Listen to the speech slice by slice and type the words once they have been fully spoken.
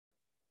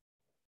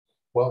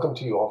Welcome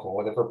to you all from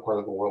whatever part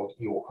of the world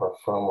you are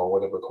from or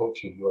whatever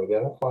culture you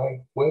identify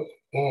with.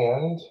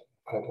 And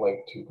I'd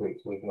like to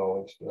gratefully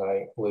acknowledge that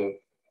I live,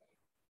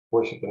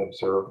 worship, and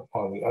observe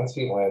on the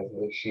unceded lands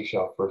of the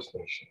Shishal First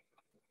Nation.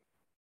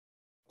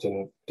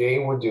 Today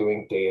we're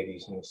doing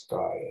Deities in the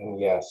Sky. And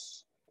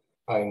yes,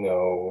 I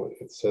know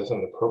it says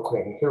on the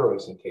program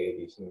Heroes and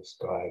Deities in the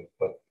Sky,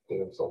 but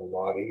there's a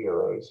lot of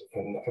heroes.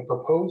 And I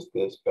proposed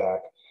this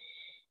back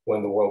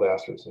when the World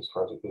Astrosystems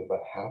Project was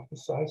about half the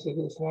size it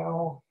is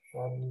now.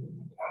 And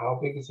how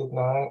big is it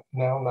now?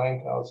 Now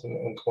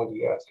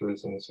 9,020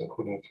 asterisms,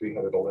 including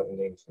 311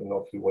 names in the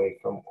Milky Way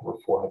from over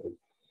 400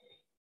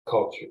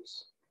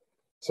 cultures.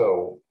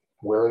 So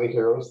where are the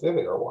heroes? There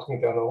they are, walking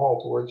down the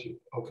hall towards you.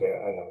 Okay,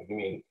 I know, you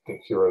mean the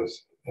heroes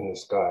in the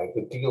sky.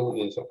 The deal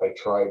is if I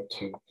tried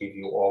to give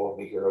you all of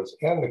the heroes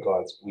and the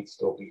gods, we'd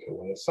still be here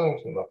when the sun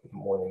came up in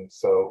the morning.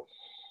 So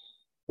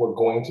we're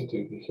going to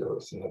do the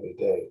heroes another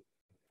day.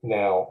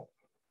 Now,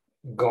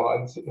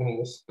 gods in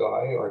the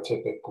sky are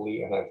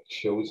typically, and I've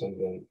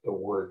chosen the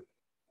word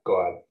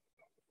God,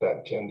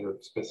 that gender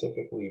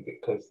specifically,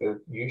 because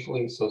they're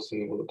usually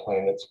associated with the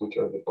planets, which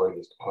are the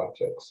brightest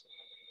objects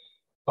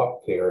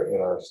up there in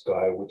our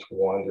sky, which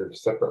wander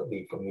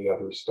separately from the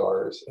other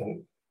stars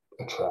and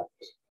attract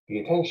the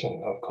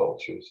attention of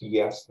cultures.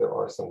 Yes, there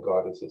are some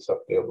goddesses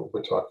up there, but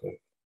we're talking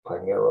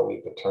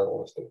primarily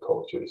paternalistic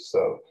cultures.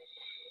 So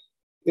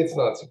it's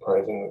not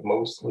surprising that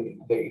mostly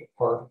they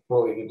are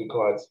related to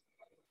gods.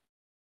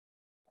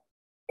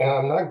 And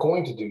I'm not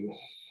going to do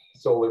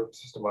solar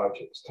system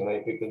objects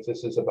tonight because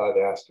this is about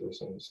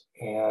asterisms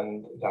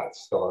and not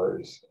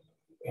stars.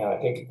 And I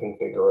think you can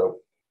figure out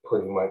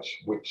pretty much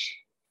which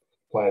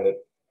planet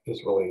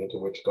is related to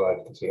which god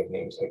because they have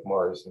names like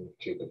Mars and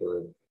Jupiter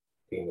and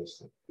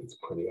Venus. It's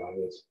pretty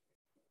obvious.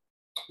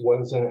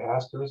 What is an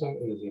asterism?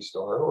 It is a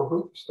star or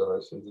group of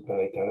stars that has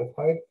been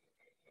identified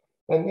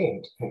and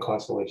named, and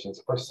constellations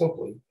are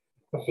simply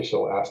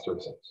official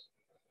asterisms.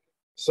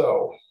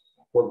 So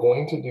we're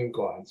going to do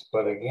gods,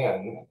 but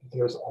again,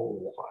 there's a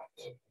lot.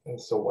 And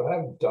so what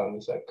I've done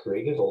is I've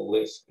created a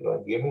list that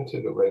I've given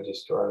to the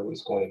registrar,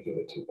 who's going to give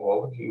it to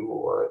all of you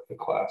who are at the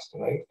class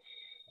tonight,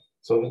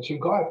 so that you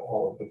got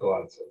all of the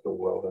gods of the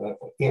world. And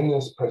in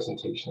this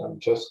presentation, I'm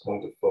just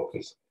going to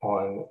focus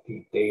on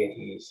the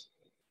deities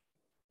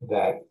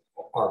that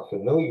are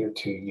familiar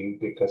to you,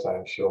 because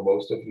I'm sure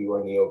most of you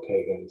are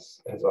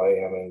neo-pagans, as I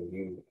am,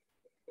 and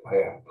I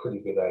have a pretty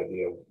good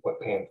idea of what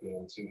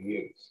pantheons you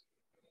use.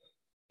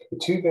 The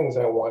two things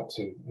I want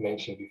to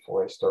mention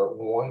before I start,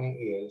 one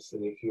is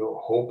that if you're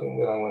hoping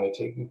that I'm going to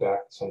take you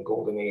back to some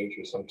golden age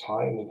or some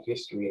time in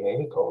history in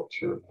any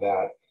culture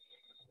that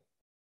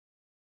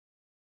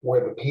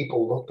where the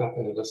people looked up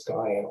into the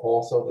sky and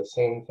also the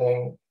same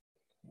thing,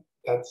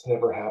 that's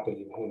never happened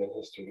in human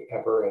history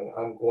ever. And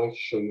I'm going to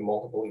show you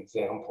multiple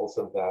examples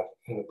of that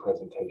in the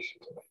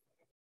presentation tonight.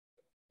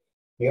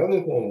 The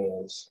other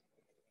thing is,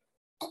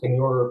 in the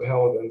Order of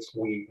Paladins,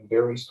 we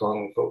very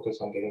strongly focus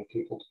on getting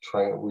people to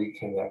try and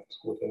reconnect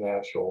with the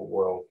natural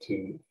world,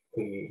 to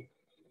the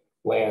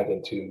land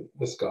and to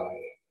the sky,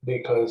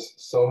 because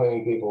so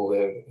many people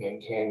live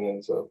in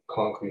canyons of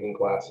concrete and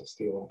glass and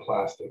steel and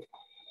plastic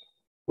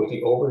with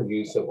the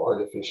overuse of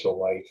artificial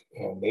light,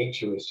 and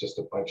nature is just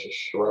a bunch of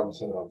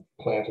shrubs and a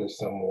planter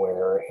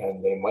somewhere,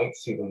 and they might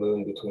see the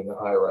moon between the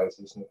high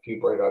rises and a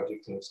few bright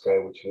objects in the sky,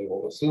 which they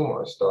will assume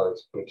are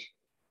stars, which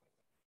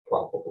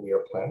probably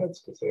are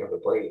planets because they are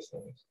the brightest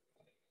things.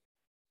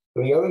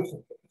 But the other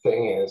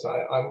thing is,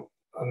 I'm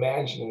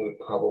imagining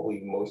that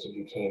probably most of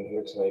you came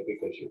here tonight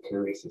because you're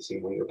curious to see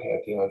where your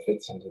pantheon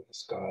fits into the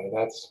sky. And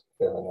that's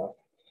fair enough.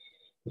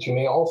 But you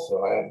may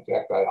also, in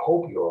fact, I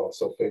hope you're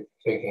also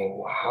thinking,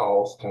 well, how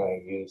else can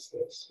I use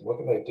this? What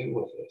can I do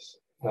with this?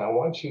 And I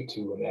want you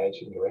to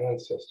imagine your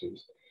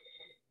ancestors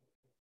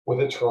with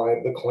a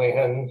tribe, the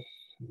clan,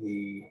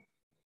 the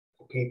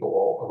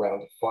people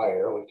around a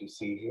fire, like you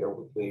see here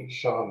with the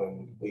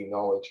shaman, the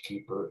knowledge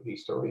keeper, the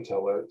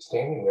storyteller,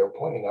 standing there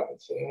pointing up and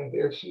saying, and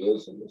there she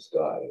is in the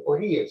sky, or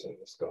he is in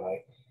the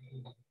sky.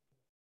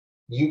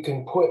 You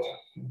can put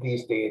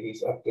these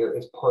deities up there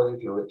as part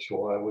of your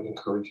ritual. I would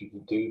encourage you to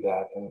do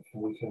that, and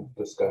we can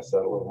discuss that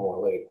a little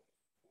more later.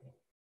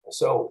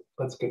 So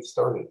let's get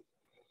started.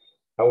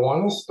 I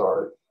want to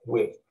start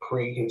with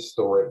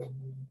prehistoric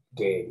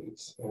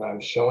deities, and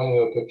I'm showing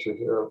you a picture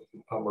here of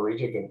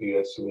Marija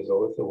Gimbutas, who is a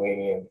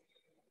Lithuanian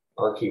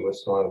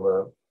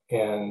archaeoastronomer,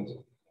 and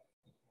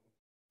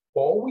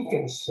all we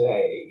can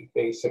say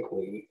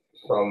basically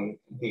from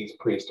these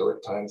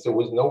prehistoric times, there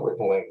was no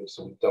written language,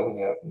 so we don't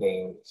have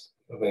names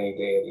of any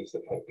deities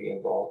that might be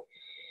involved.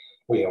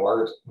 We have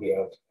art, we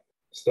have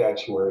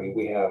statuary,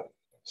 we have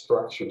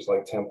structures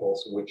like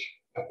temples, which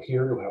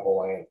appear to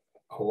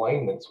have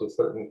alignments with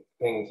certain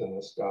things in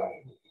the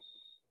sky.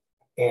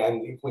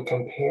 And if we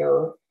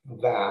compare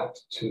that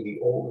to the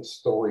oldest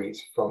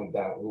stories from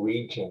that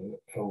region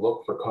and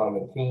look for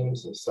common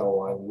themes and so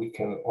on, we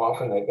can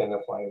often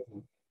identify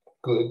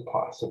good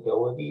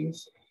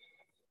possibilities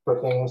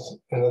for things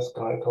in the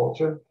sky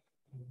culture.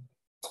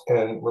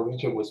 And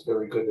Marija was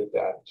very good at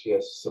that. She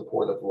has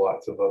support of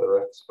lots of other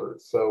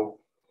experts. So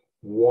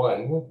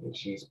one that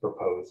she's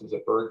proposed is a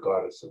bird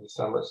goddess of the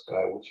summer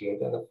sky, which she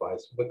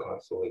identifies with the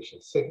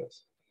constellation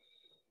Cygnus.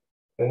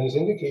 And there's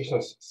indication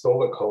of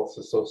solar cults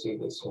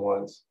associated with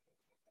swans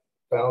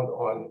found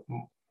on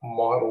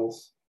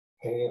models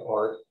and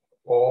art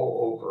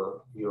all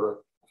over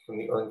Europe from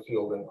the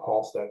Urnfield and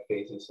Hallstatt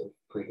phases of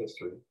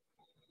prehistory.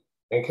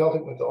 And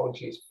Celtic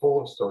mythology is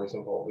full of stories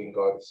involving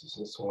goddesses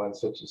and swans,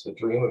 such as the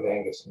dream of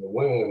Angus and the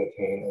women of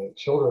Nicane and the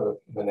children of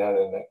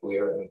Manana and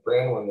Lear and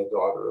Branwen, the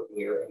daughter of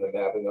Lear, and the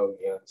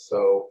Mabinogion.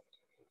 So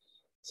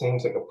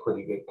seems like a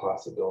pretty good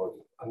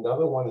possibility.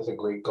 Another one is a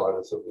great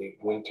goddess of the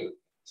winter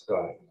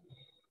sky.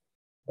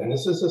 And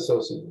this is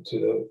associated to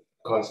the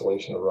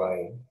constellation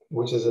Orion,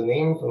 which is a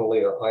name from the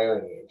later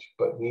Iron Age,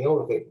 but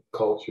Neolithic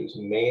cultures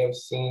may have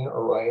seen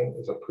Orion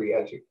as a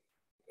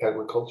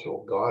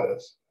pre-agricultural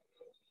goddess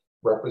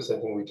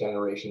representing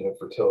regeneration and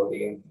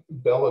fertility, and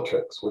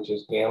Bellatrix, which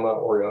is Gamma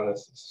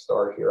Orionis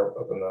star here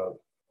up in the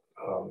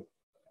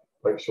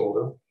left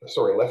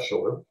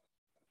shoulder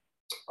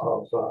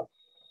of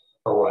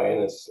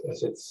Orion, as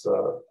it's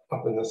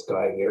up in the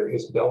sky there,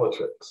 is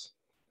Bellatrix,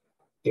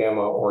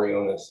 Gamma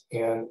Orionis,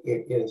 and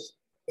it is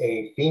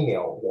a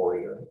female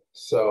warrior.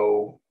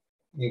 So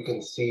you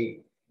can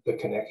see the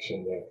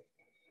connection there.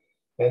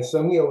 And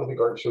some Neolithic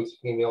art shows a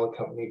female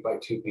accompanied by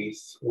two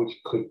beasts, which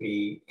could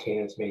be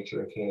Canis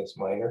Major and Canis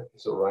Minor.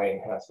 So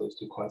Orion has those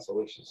two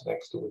constellations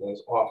next to it and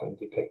is often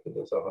depicted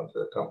as a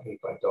hunter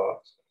accompanied by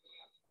dogs.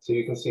 So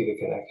you can see the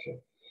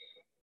connection.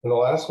 And the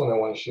last one I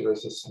want to share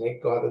is a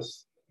snake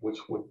goddess,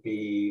 which would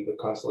be the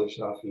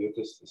constellation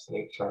Ophiuchus, the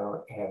snake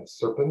charmer, and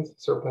serpent.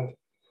 Serpent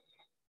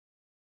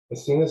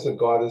is seen as a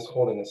goddess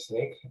holding a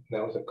snake.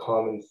 That was a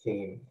common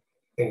theme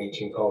in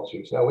ancient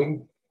cultures. Now we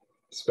can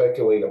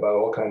speculate about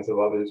all kinds of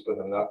others, but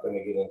I'm not going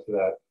to get into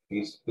that.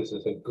 This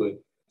is a good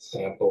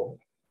sample.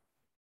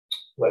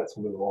 Let's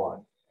move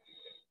on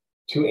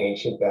to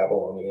ancient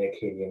Babylonian,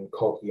 Akkadian,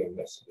 Chaldean,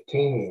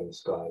 Mesopotamian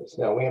skies.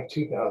 Now we have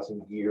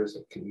 2,000 years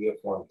of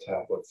cuneiform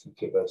tablets that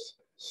give us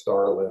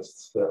star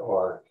lists that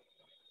are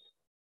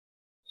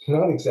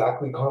not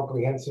exactly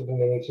comprehensive in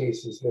many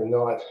cases. They're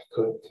not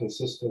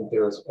consistent.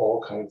 There's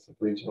all kinds of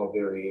regional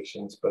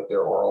variations, but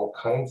there are all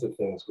kinds of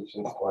things which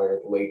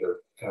inspired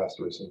later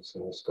asterisms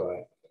in the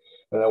sky.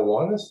 And I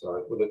want to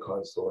start with the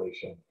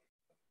constellation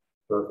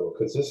Virgo,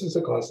 because this is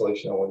a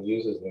constellation I want to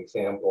use as an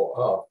example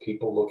of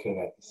people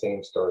looking at the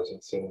same stars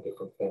and seeing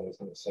different things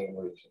in the same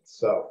region.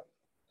 So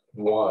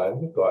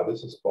one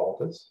goddess is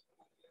Baltus,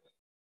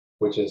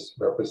 which is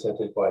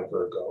represented by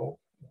Virgo.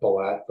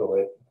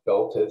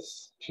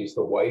 Beltis, she's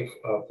the wife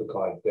of the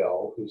god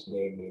Bel, whose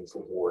name means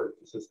Lord.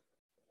 This is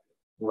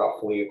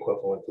roughly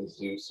equivalent to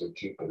Zeus or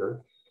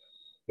Jupiter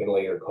in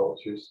later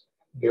cultures.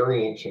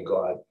 Very ancient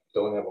god,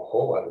 don't have a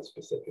whole lot of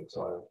specifics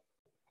on him.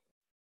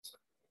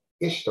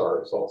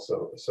 Ishtar is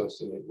also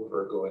associated with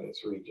Virgo in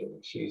this region.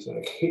 She's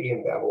an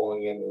Akkadian,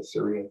 Babylonian, and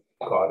Assyrian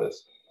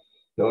goddess,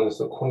 known as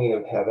the Queen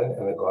of Heaven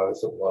and the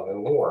goddess of love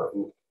and war,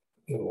 who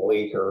in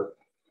later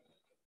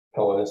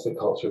Hellenistic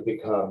culture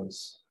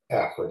becomes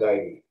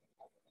Aphrodite.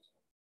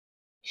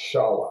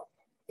 Shala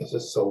is a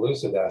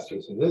Seleucid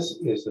asterism, and this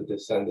is the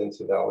descendants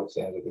of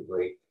Alexander the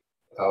Great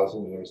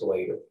 1,000 years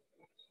later.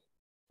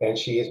 And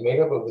she is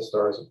made up of the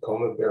stars of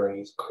Coma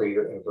Berenice,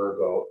 Crater, and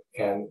Virgo.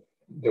 And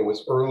there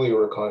was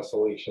earlier a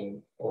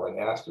constellation or an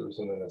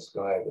asterism in the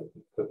sky that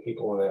the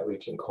people in that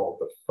region called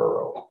the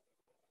Furrow,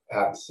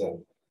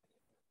 Absin.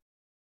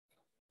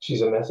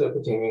 She's a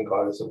Mesopotamian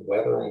goddess of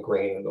weather and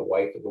grain and the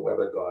wife of the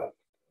weather god,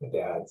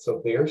 Dad. So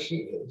there she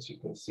is. You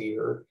can see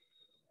her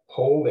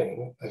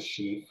holding a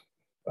sheaf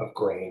of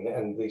grain,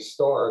 and the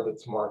star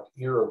that's marked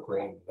ear of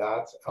grain,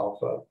 that's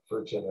Alpha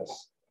Virginis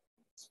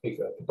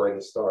Spica, the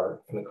brightest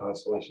star in the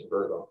constellation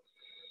Virgo.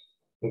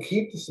 And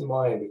keep this in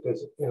mind,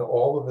 because in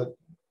all of the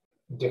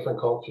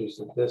different cultures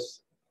that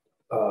this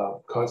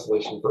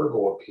constellation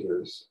Virgo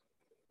appears,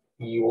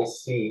 you will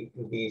see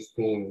these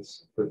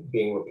themes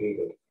being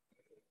repeated.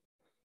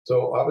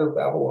 So other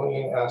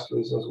Babylonian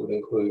asterisms would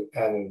include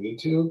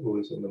Anu-Nitu, who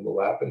is in the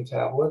Mulapan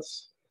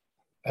tablets,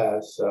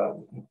 as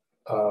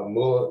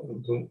Mula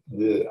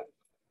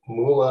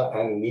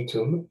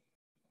Anu-Nitum,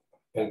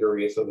 and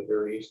various other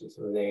variations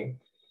of the name.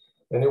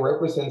 And it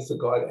represents the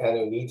god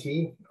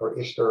Anu-Niti, or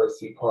Ishtar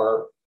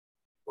Sipar,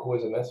 who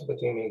is a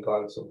Mesopotamian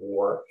goddess of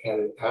war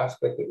and an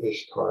aspect of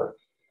Ishtar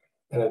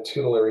and a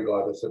tutelary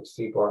goddess of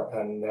Sipar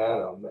and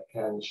Nanum.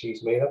 And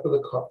she's made up of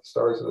the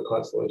stars of the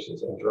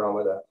constellations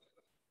Andromeda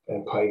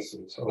and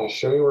Pisces. I'm going to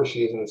show you where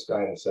she is in the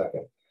sky in a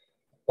second.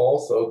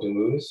 Also,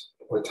 Dumuz,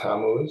 or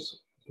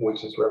Tammuz,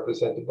 which is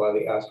represented by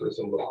the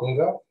asterism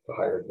Lukunga, the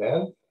hired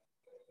man,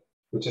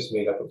 which is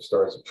made up of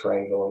stars of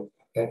Triangle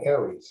and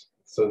Aries.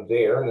 So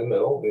there in the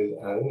middle is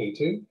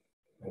Anu-Nitu,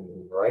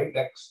 and right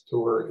next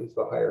to her is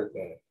the hired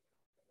man.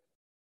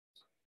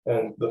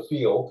 And the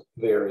field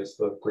there is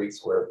the Great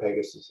Square of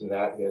Pegasus, and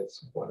that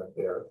is one of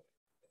their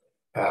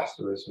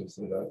asterisms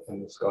in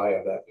the sky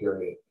of that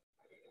period.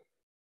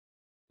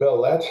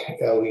 Belet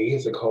Eli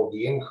is a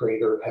Chaldean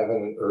creator of heaven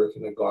and earth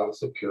and a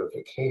goddess of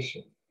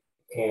purification.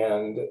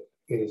 And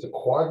it is a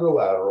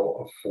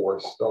quadrilateral of 4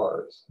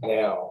 stars.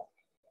 Now,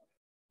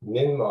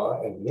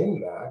 Ninmah and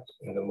Ninmak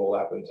in the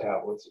Molapan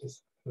tablets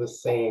is the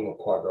same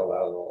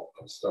quadrilateral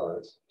of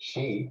stars.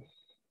 She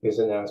is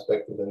an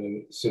aspect of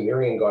the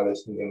Sumerian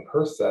goddess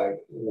Nimhursag,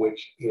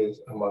 which is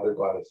a mother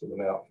goddess of the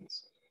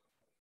mountains.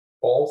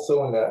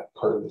 Also in that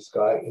part of the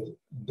sky is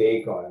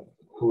Dagon,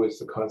 who is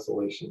the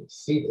constellation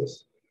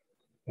Cetus,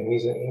 and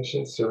he's an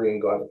ancient Syrian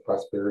god of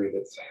prosperity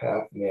that's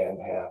half man,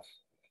 half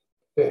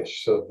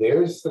fish. So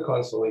there's the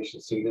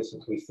constellation Cetus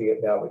as we see it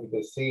now, but you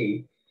can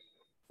see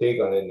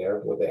Dagon in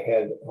there with the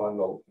head on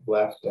the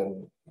left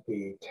and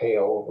the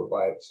tail over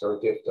by star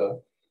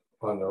Difta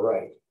on the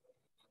right.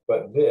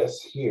 But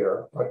this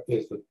here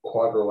is the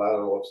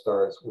quadrilateral of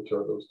stars, which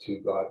are those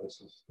 2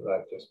 goddesses that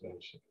I've just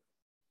mentioned.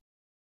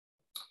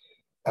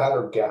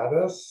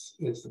 Atargatis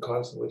is the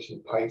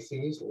constellation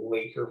Pisces.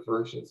 Later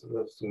versions of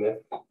this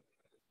myth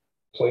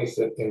place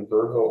it in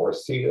Virgo or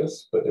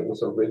Cetus, but it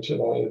was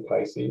originally in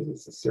Pisces.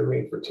 It's a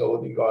Syrian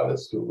fertility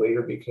goddess who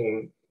later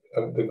became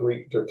the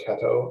Greek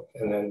Derketo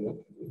and then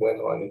went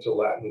on into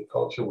Latin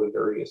culture with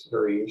various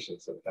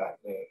variations of that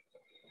name.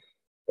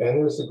 And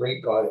there's the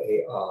great god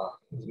Ea,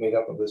 who's made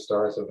up of the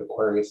stars of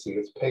Aquarius,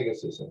 Cetus,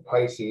 Pegasus, and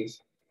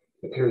Pisces.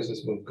 It appears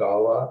as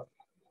Mugala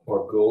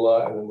or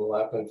Gula in the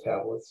Molapan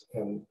tablets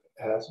and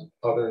has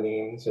other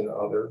names and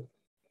other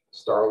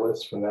star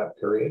lists from that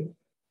period.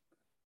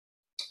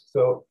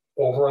 So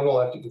over on the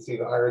left, you can see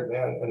the hired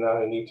man and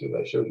Ananitu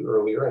that I showed you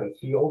earlier in the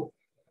field.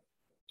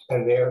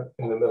 And there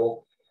in the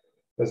middle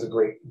is a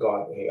great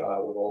god Ea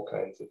with all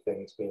kinds of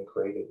things being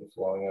created and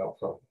flowing out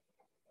from.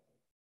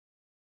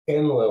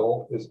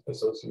 Enlil is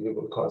associated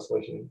with the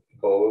constellation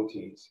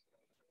Boötes.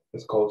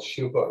 It's called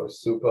Shupa or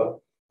Supa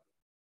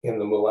in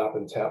the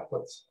Molapan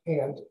tablets.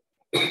 And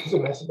it's a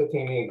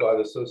Mesopotamian god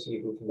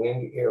associated with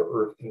wind, air,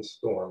 earth, and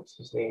storms.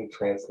 His name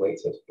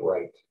translates as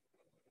bright.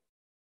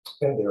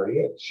 And there he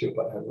is,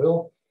 Shupa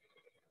Enlil,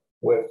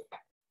 with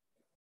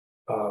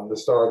the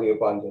star of the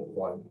abundant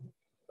one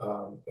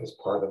as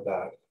part of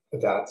that.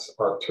 That's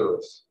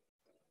Arcturus.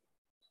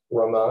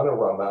 Raman or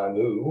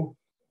Ramanu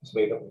is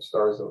made up of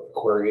stars of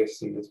Aquarius,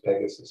 Cetus,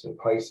 Pegasus, and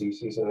Pisces.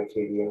 He's an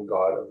Akkadian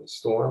god of the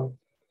storm.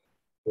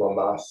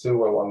 Lamasu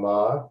or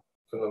Lama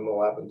from the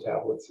Molapan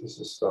tablets is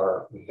the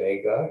star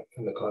Vega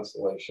in the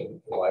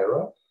constellation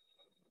Lyra.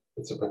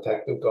 It's a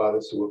protective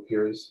goddess who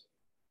appears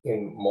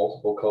in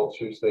multiple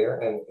cultures there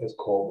and is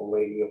called the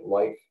Lady of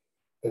Life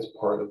as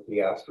part of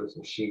the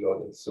asterism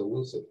she-goat in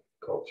Seleucid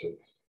culture.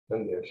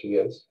 And there she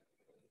is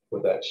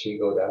with that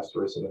she-goat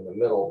asterism in the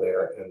middle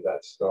there and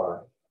that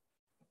star.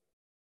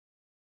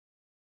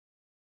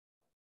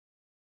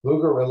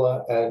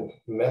 Lugarilla and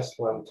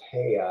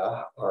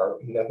Meslantea are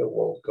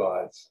netherworld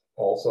gods,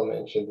 also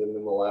mentioned in the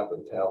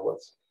Molapan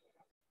tablets.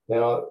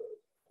 Now,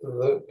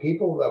 the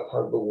people of that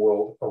part of the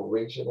world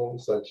originally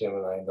saw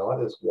Gemini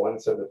not as one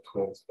set of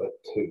twins, but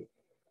 2.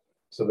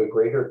 So the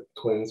greater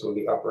twins were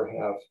the upper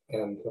half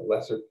and the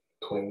lesser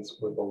twins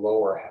were the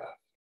lower half.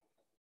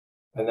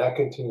 And that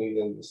continued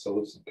in the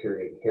Seleucid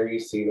period. Here you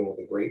see them with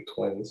the great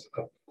twins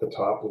up the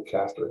top with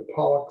Castor and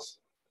Pollux,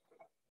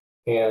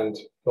 and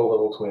the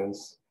little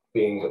twins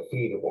being the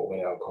feet of what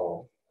we now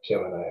call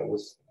Gemini. It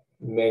was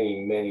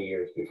many, many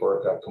years before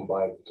it got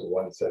combined into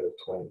one set of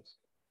twins.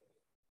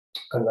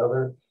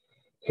 Another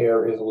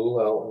pair is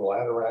Lulel and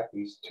Ladarak.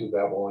 These 2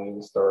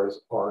 Babylonian stars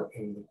are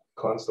in the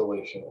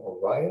constellation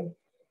Orion.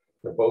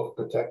 They're both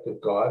protective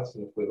gods,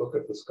 and if we look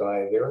at the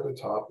sky, there at the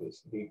top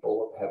is the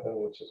bull of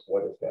heaven, which is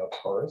what is now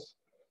Taurus,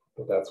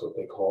 but that's what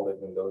they called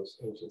it in those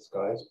ancient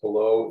skies.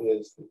 Below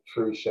is the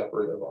true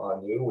shepherd of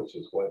Anu, which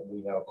is what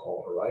we now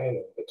call Orion,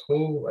 and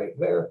between, right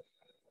there,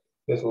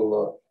 is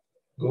Lulel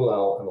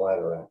and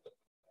Ladarak.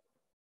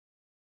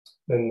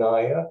 Then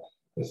Naya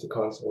is the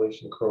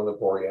constellation Corona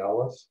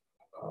Borealis.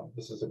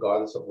 This is a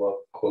goddess of love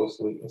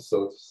closely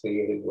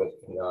associated with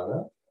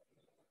Inanna.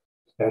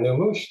 And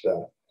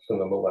Nemushta from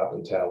the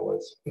Molapan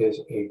tablets is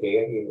a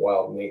deity of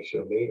wild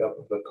nature made up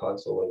of the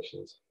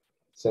constellations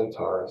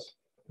Centaurus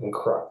and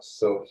Crux.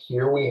 So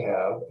here we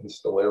have in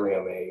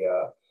Stellarium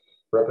a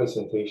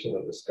representation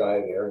of the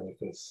sky there, and you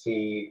can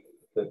see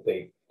that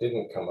they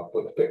didn't come up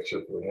with a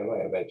picture for him.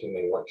 I imagine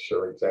they weren't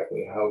sure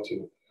exactly how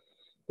to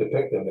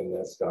depict him in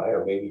the sky,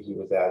 or maybe he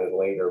was added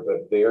later,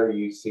 but there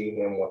you see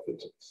him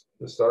with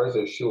the stars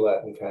of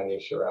Shulat and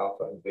Canishur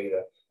Alpha and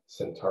Beta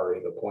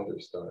Centauri, the pointer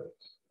stars.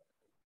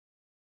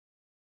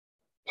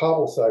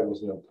 Pavlsag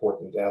was an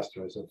important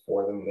asterism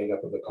for them, made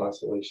up of the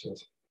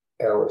constellations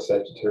Arrow,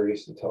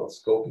 Sagittarius, and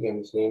Telescopium.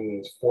 His name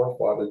means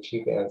forefather,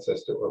 chief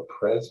ancestor, or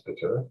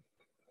presbyter.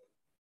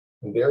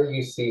 And there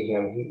you see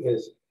him. He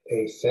is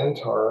a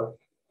centaur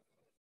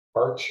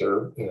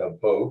archer in a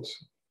boat,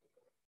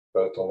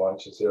 about to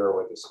launch his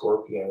arrow with a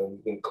scorpion, and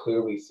you can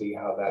clearly see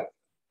how that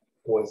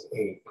was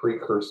a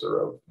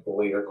precursor of the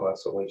later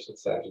constellation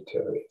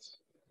Sagittarius.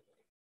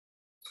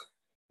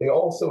 They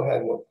also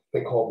had what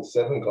they call the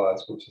 7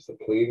 gods, which is the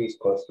Pleiades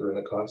cluster in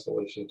the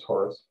constellation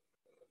Taurus.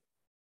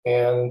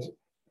 And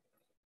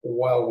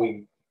while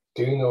we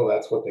do know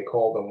that's what they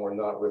call them, we're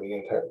not really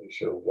entirely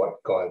sure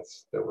what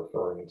gods they're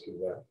referring to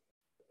there.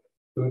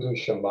 Udu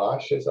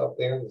Shamash is up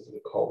there. This is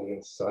the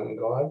Chaldean sun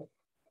god,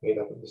 made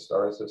up of the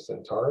stars of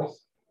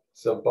Centaurus.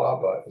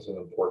 Sababa is an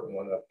important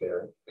one up there.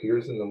 It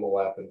appears in the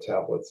Malapan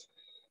tablets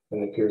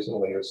and appears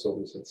in later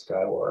Seleucid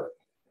skylar.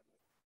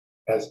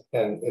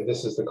 And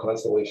this is the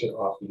constellation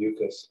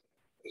Ophiuchus.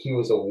 He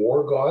was a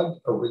war god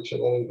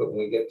originally, but when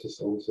we get to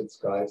Seleucid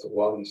skies,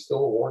 while he's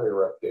still a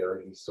warrior up there,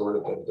 he's sort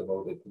of been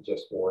demoted to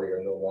just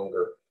warrior, no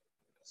longer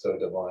so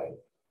divine.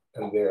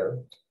 And there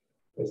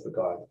is the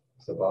god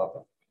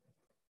Sababa.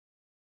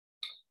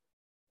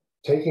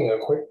 Taking a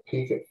quick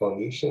peek at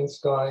Phoenician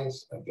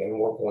skies, again,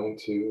 we're going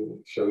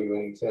to show you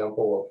an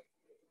example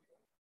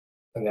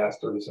of an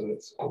asterism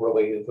that's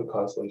related to the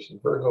constellation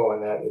Virgo,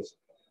 and that is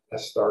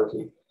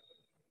Astarte.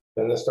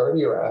 And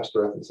Astarte or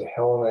Ashtoreth is a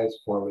Hellenized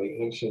form of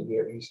the ancient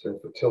Near Eastern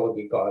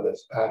fertility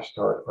goddess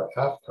Ashtart or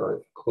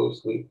Aftart,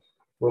 closely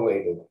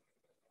related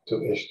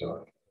to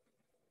Ishtar.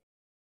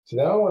 So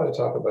now I want to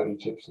talk about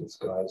Egyptian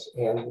skies,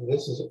 and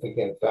this is,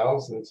 again,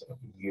 thousands of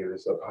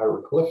years of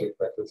hieroglyphic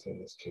records in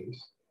this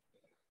case.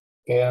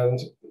 And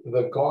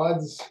the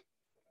gods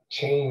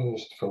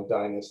changed from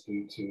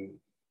dynasty to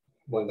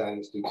one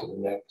dynasty to the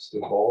next,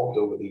 evolved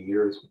over the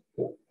years.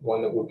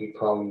 One that would be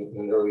prominent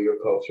in earlier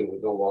culture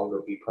would no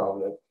longer be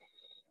prominent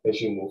as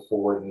you move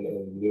forward,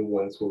 and new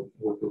ones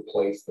would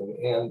replace them.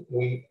 And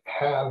we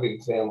have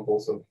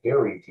examples of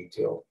very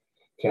detailed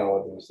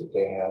calendars that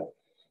they had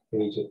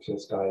in Egyptian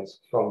skies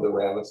from the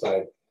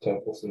Ramesside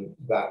temples and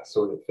that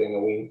sort of thing.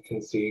 And we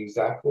can see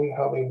exactly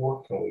how they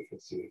work, and we can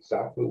see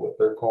exactly what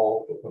they're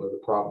called. But one of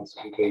the problems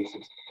we face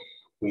is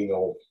we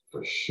know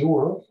for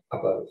sure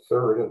about a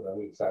third of them,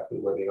 exactly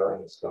where they are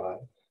in the sky.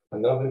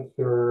 Another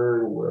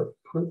third, we're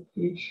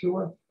pretty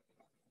sure.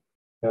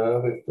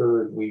 Another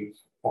third, we've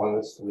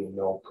honestly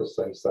no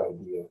precise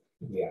idea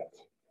yet.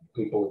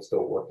 People are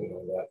still working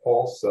on that.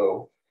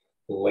 Also,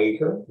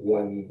 later,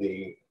 when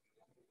the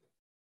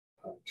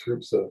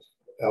troops of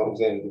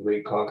Alexander the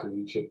Great conquered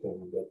Egypt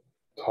and the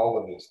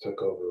Ptolemies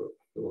took over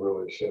the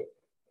rulership,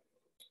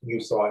 you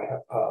saw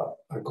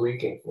a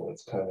Greek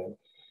influence come in.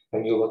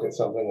 And you look at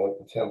something like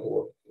the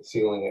Temple of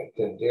Ceiling at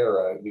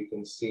Dendera, you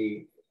can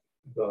see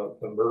the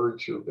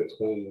merger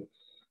between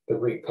the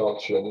Greek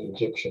culture and the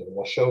Egyptian, and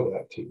we'll show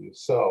that to you.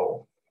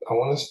 So I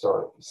want to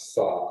start with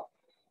Sa,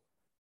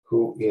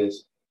 who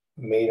is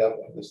made up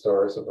of the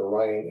stars of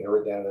Orion,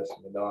 Eridanus,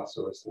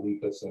 Monoceros,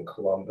 Lepus, and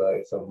Columba.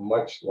 It's a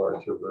much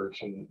larger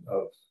version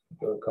of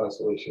the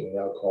constellation we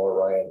now call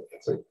Orion.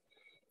 It's a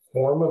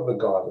form of the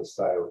god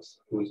Osiris,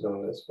 who is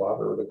known as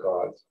Father of the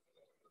Gods,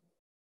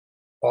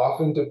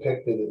 often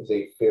depicted as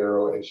a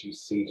pharaoh, as you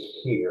see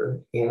here,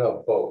 in a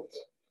boat,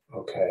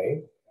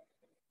 okay,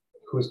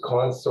 whose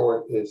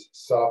consort is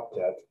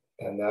Sopdet,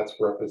 and that's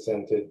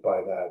represented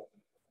by that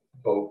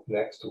boat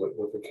next to it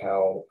with the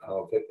cow.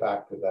 I'll get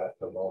back to that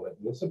in a moment.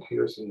 This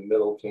appears in the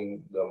Middle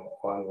Kingdom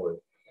onward.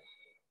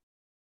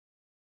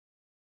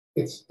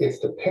 It's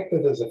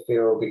depicted as a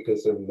pharaoh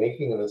because they're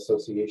making an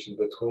association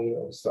between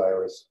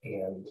Osiris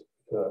and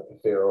the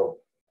pharaoh,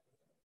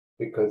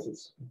 because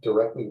it's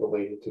directly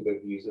related to their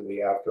views of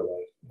the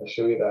afterlife. I'll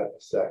show you that in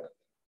a sec.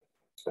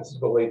 This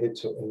is related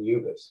to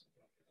Anubis,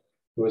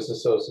 who is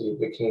associated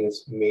with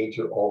Canis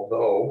Major,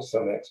 although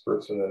some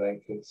experts from the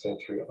 19th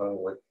century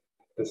onward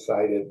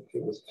decided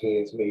it was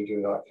Canis Major,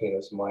 not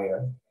Canis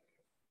Minor,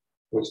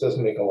 which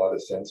doesn't make a lot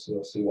of sense, and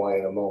you'll see why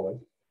in a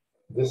moment.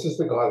 This is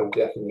the god of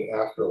death in the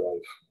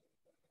afterlife,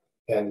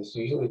 and it's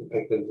usually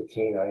depicted as a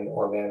canine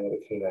or man with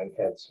a canine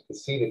head, so you can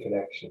see the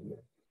connection here.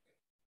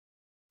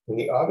 And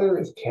the other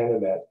is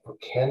Kenemet, or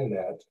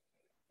Kenmet,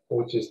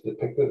 which is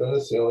depicted on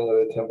the ceiling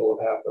of the Temple of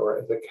Hathor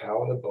as a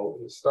cow in a boat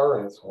with a star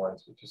in its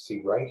horns, which you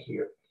see right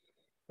here.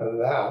 And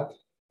that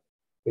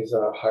is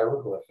a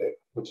hieroglyphic,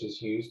 which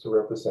is used to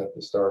represent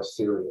the star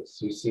Sirius.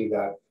 You see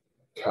that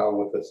cow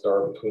with the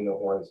star between the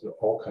horns in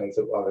all kinds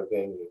of other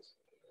venues.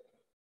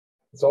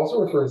 It's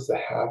also referred as the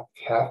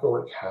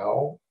Hathor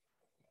cow,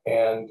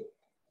 and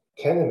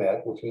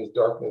Kenemet, which means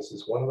darkness,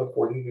 is one of the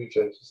 42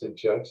 judges that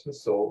judge the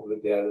soul of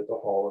the dead at the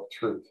Hall of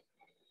Truth.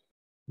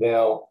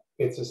 Now,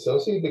 it's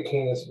associated to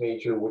Canis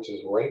Major, which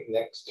is right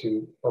next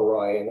to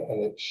Orion,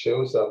 and it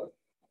shows up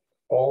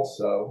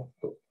also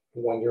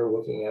when you're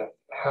looking at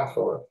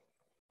Hathor,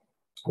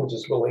 which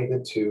is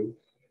related to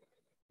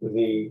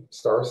the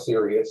star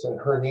Sirius, and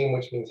her name,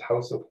 which means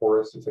House of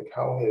Horus, is a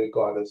cow-headed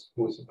goddess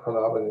who was a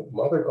predominant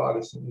mother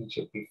goddess in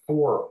Egypt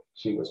before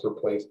she was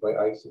replaced by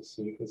Isis.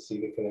 So you can see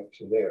the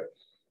connection there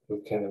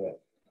with Kenemet.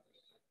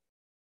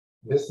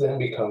 This then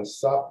becomes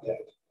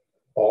Sopdet,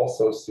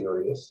 also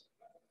Sirius.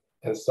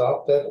 And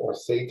Sopdet or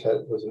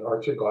Satet was an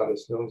archer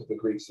goddess known to the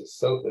Greeks as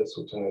Sothis,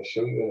 which I'm going to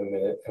show you in a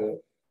minute, and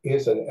it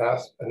is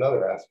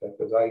another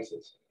aspect of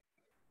Isis,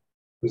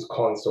 whose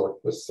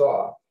consort was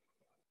Sa.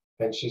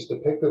 And she's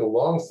depicted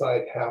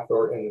alongside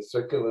Hathor in the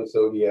circular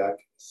zodiac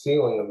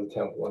ceiling of the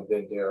temple in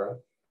Dendera.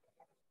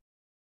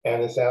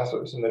 And this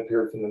asterism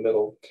appeared from the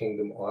Middle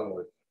Kingdom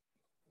onward.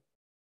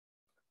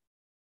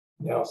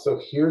 Now, so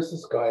here's the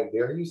sky.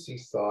 There you see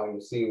Sa. You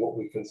see what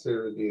we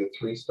consider to be the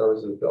three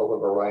stars of the belt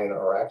of Orion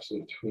are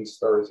actually three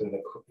stars in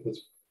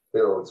his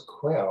pharaoh's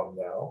crown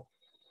now.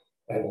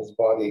 And his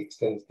body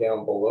extends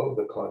down below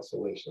the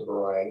constellation of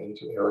Orion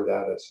into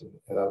Eridatus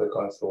and other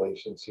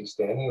constellations. He's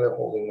standing there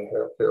holding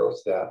the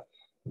pharaoh's staff.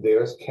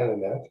 There's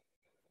Kennemet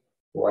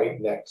right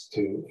next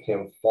to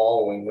him,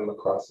 following him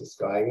across the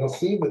sky. And you'll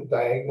see that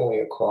diagonally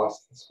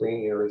across the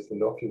screen there is the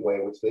Milky Way,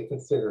 which they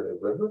consider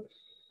a river.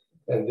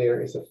 And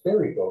there is a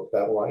ferry boat,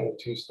 that line of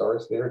two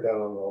stars there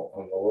down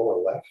on the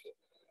lower left.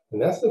 And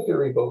that's the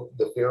ferry boat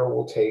the pharaoh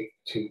will take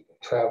to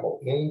travel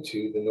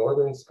into the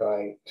northern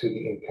sky to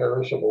the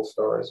imperishable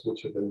stars,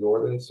 which are the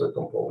northern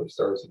circumpolar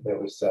stars that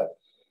never set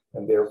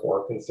and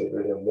therefore are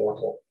considered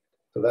immortal.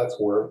 So that's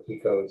where he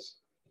goes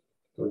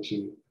to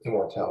achieve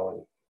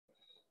immortality.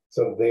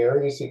 So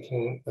there you see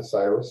King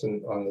Osiris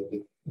on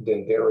the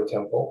Dendera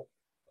temple.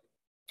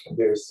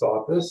 There's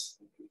Sothis,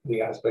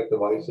 the aspect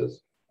of Isis,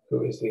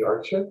 who is the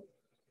archer.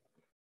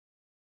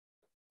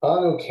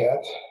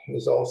 Anuket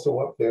is also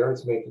up there.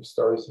 It's made of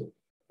stars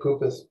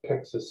Pupus,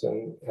 Pyxis,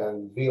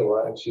 and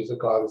Vela, and she's a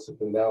goddess of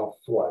the now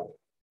flood.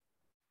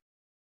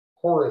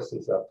 Horus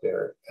is up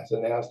there as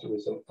an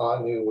asterism,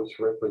 Anu, which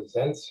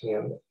represents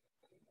him,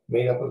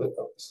 made up of the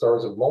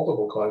stars of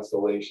multiple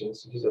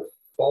constellations. He's a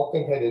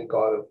falcon-headed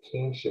god of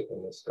kingship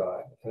in the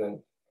sky. And then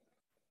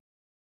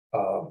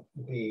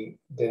the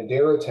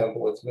Dendera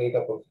temple, it's made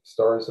up of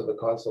stars of the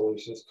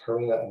constellations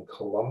Carina and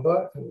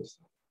Columba, and it's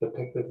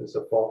depicted as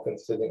a falcon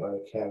sitting on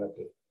a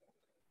canopy.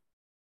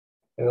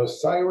 And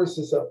Osiris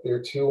is up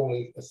there too,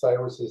 only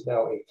Osiris is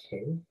now a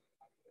king.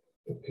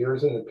 It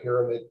appears in the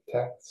pyramid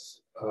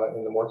texts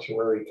in the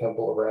mortuary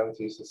temple of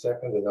Ramses II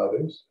and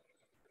others.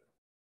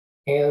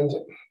 And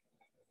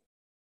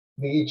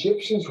the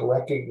Egyptians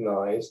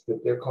recognized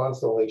that their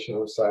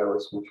constellation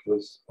Osiris, which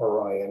was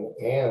Orion,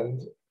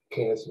 and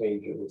Canis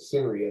Major, with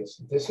Sirius,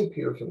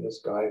 disappeared from the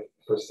sky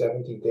for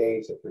 70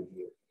 days every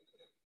year.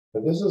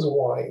 And this is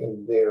why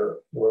in their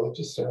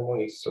religious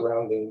ceremonies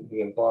surrounding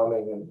the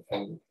embalming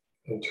and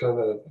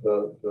interment of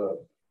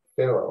the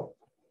pharaoh,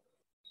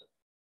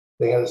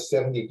 they had a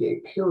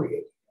 70-day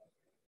period.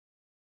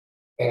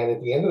 And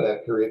at the end of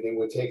that period, they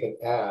would take an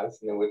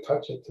adze and they would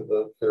touch it to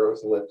the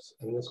pharaoh's lips.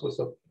 And this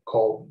was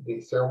called the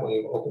ceremony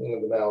of opening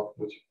of the mouth,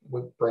 which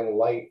would bring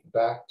life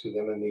back to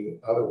them in the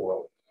other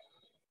world.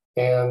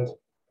 And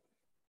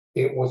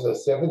it was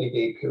a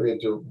 70-day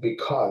period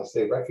because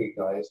they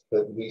recognized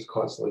that these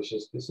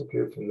constellations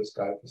disappeared from the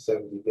sky for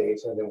 70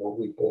 days and then were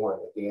reborn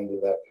at the end of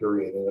that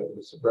period. And it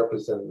was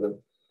representative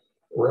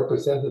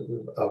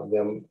of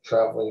them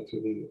traveling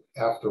to the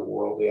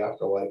afterworld, the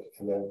afterlife,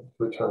 and then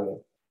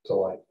returning to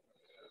life.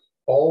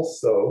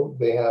 Also,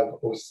 they have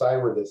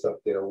Osiris up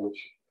there, which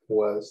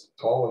was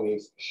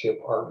Ptolemy's ship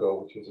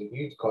Argo, which was a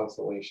huge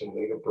constellation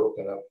later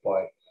broken up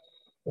by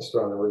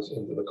astronomers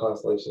into the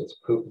constellations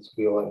Pupus,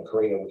 Vela, and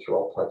Carina, which are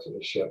all parts of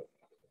the ship,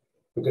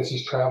 because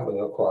he's traveling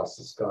across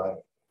the sky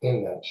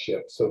in that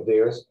ship. So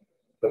there's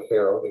the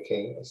pharaoh, the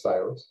king,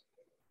 Osiris,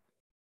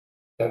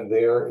 and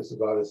there is the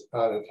goddess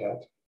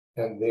Anuket,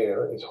 and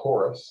there is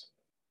Horus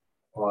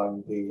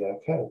on the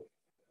canopy.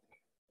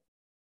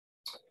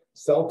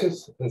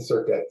 Selkis and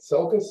Serket.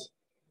 Selkis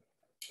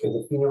is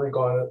a funerary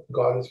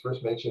goddess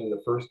first mentioned in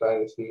the first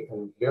dynasty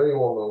and very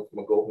well known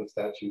from a golden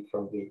statue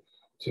from the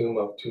tomb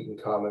of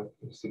Tutankhamun.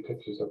 You see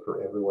pictures of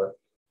her everywhere.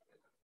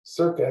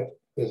 Serket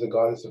is a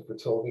goddess of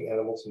fertility,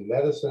 animals, and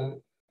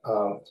medicine.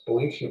 It's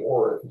believed she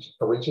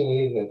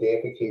originated in the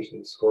deification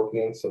of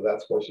scorpions, so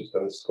that's why she's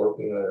got a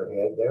scorpion on her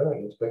head there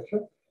in this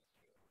picture.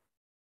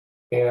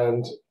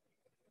 And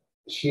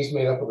she's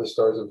made up of the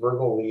stars of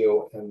Virgo,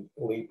 Leo, and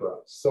Libra.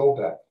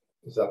 Sobek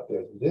is up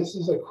there. This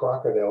is a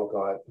crocodile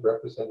god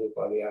represented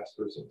by the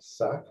asterism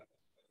Sak,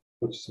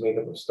 which is made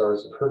up of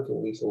stars of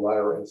Hercules,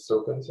 Lyra, and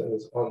serpents, and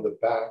is on the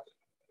back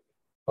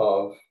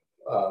of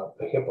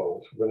the hippo,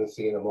 which we're going to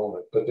see in a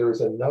moment. But there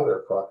is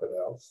another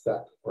crocodile,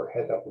 Sak, or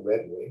head up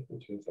redly,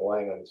 which means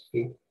lying on his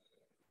feet.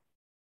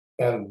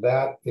 And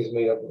that is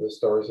made up of the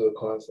stars of the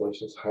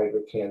constellations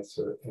Hydra,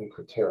 Cancer, and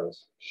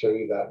Craterus. Show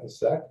you that in a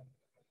sec.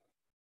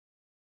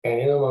 And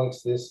in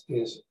amongst this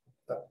is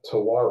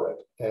Tawaret,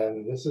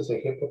 and this is a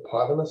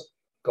hippopotamus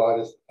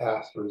goddess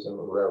asterism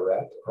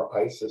Reret, or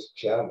Isis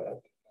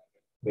Jamet,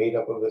 made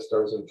up of the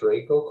stars of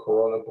Draco,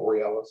 Corona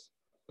Borealis,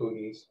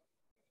 Bootes,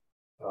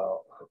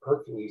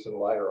 Hercules, and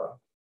Lyra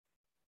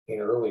in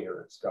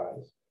earlier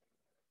skies.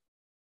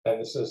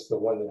 And this is the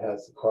one that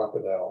has the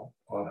crocodile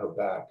on her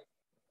back.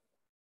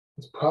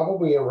 It's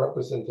probably a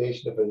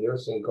representation of a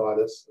nursing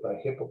goddess, a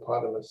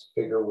hippopotamus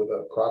figure with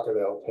a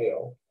crocodile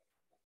tail.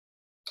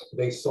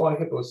 They saw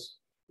hippos,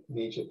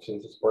 the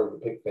Egyptians, as part of the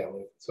pig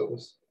family. So it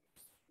was,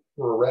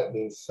 Reret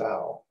means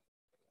sow,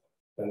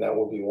 and that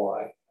will be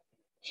why.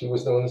 She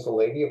was known as the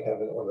Lady of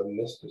Heaven or the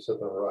Mistress of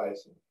the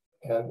Horizon.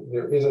 And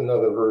there is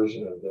another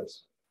version of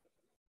this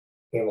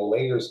in the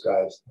later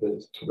skies that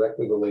is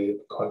directly related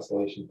to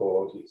constellation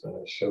Boötes. I'm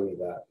going to show you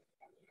that.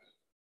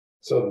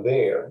 So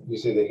there, you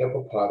see the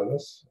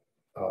hippopotamus,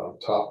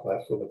 top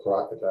left with the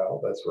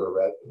crocodile, that's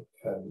Red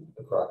and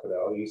the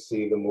crocodile. You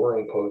see the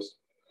mooring post,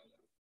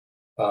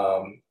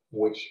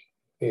 which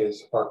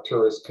is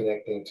Arcturus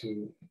connecting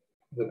to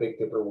the Big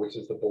Dipper, which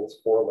is the bull's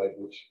foreleg,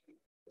 which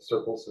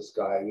circles the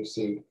sky. You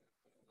see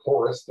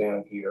Horus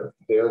down here.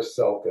 There's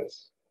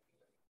Celcus,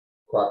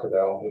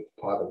 crocodile,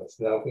 hippopotamus.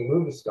 Now, if we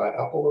move the sky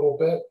up a little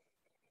bit,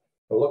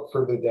 and look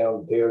further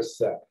down, there's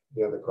Set,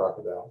 the other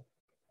crocodile.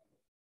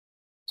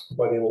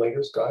 But in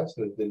later skies,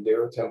 in the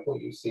Dendera temple,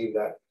 you see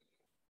that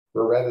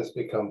Red has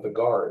become the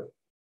guard.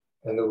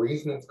 And the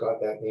reason it's got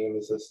that name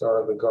is the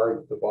star of the guard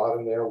at the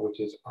bottom there, which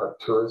is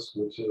Arcturus,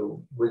 which is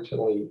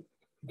originally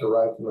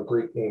derived from a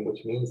Greek name,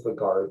 which means the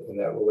guard, and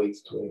that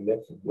relates to a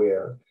myth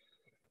where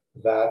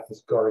that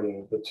is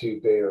guarding the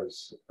two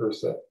bears,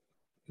 Ursa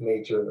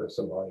Major and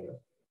Ursa Minor.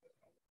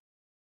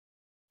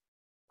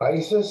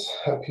 Isis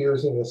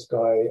appears in the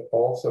sky,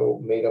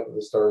 also made up of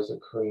the stars of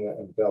Carina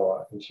and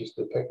Bella, and she's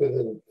depicted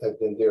in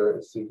Dendera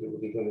as seated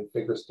with a human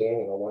figure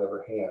standing on one of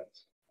her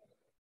hands.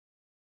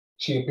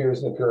 She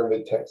appears in the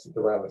pyramid text at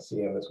the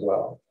Ramesseum as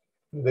well.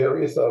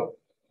 There is a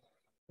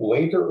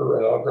later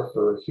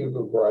oranographer,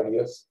 Hugo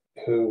Gradius,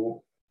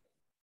 who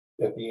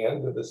at the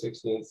end of the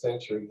 16th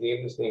century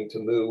gave this name to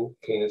Mu,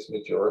 Canis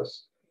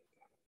Majoris.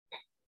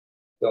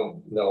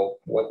 Don't know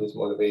what his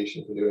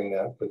motivation for doing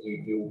that, but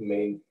you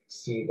may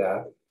see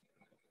that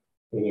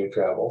in your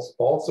travels.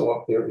 Also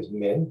up there is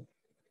Min.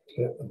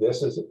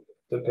 This is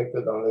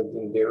depicted on the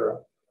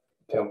Dendera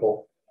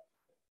temple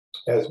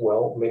as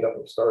well, made up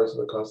of stars of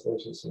the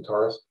constellation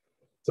Centaurus.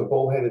 It's a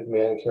bull-headed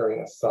man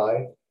carrying a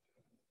scythe,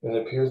 and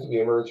it appears to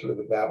be a merger of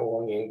the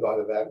Babylonian god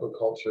of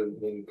agriculture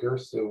named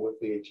Girsu with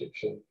the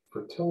Egyptian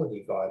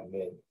fertility god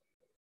Min,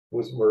 who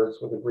was merged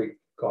with the Greek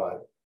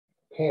god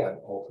Pan,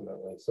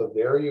 ultimately. So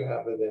there you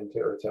have the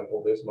Dendera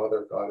temple. There's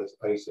mother goddess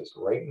Isis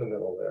right in the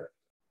middle there.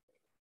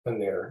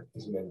 And there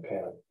is Min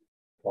Pan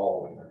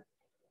following her.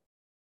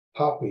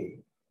 Hapi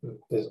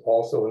is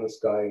also in the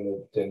sky in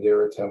the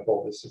Dendera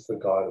temple. This is the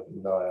god of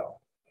the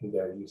Nile. And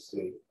there you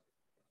see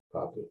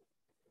Hapi.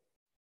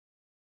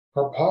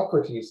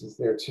 Harpocrates is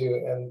there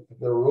too, and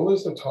the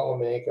rulers of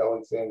Ptolemaic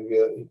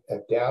Alexandria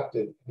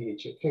adapted the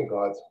Egyptian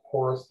gods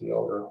Horus the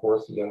Elder and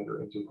Horus the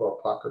Younger into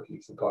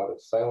Harpocrates, the god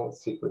of silent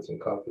secrets and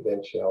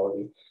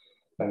confidentiality,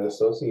 and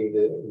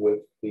associated with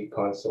the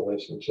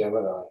constellation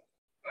Gemini.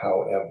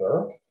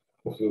 However,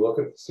 if you look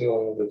at the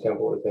ceiling of the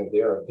temple of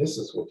Dendera, this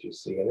is what you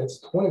see, and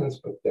it's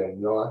twins, but they're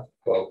not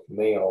both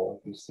male,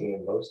 like you see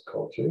in most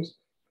cultures.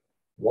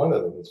 One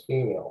of them is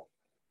female.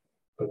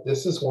 But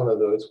this is one of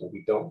those where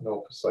we don't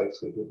know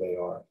precisely who they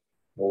are.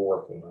 We're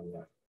working on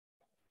that.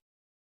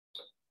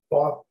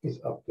 Thoth is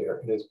up there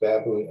in his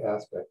baboon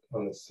aspect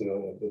on the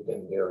ceiling of the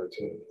Dendera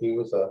tomb. He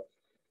was a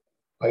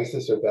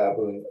Isis or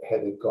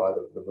baboon-headed god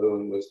of the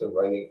moon, wisdom,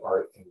 writing,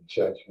 art, and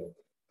judgment.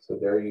 So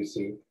there you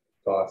see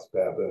Thoth's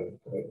baboon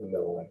right in the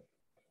middle there.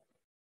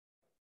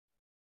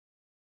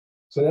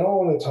 So now I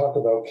want to talk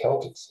about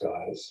Celtic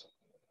skies,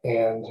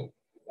 and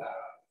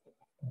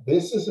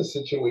this is a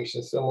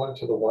situation similar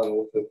to the one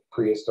with the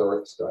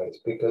prehistoric skies,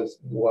 because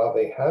while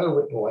they had a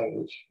written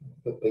language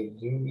that they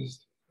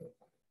used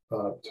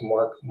to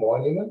mark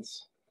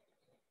monuments,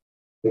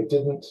 they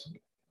didn't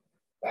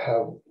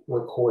have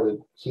recorded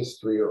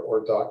history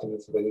or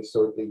documents of any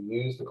sort. They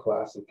used a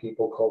class of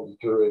people called the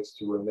Druids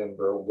to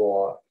remember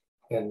law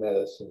and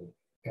medicine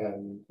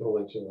and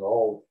religion and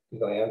all,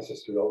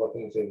 ancestry, all the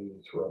things they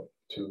needed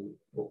to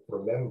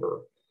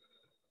remember.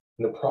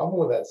 And the problem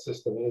with that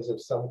system is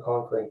if some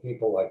conquering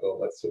people like,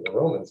 let's say the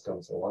Romans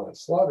comes along and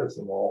slaughters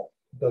them all,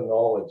 the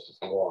knowledge is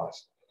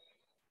lost.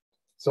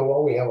 So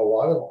while we have a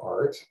lot of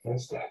art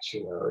and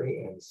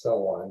statuary and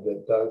so on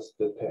that does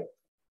depict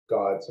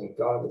gods and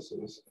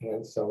goddesses,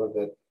 and some of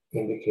it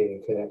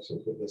indicating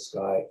connections with the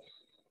sky,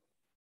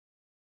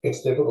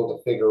 it's difficult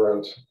to figure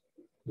out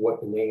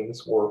what the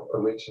names were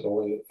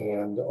originally,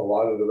 and a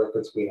lot of the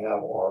records we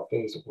have are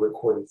things that were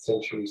recorded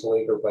centuries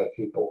later by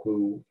people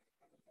who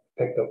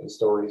picked up the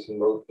stories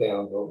and wrote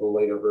down the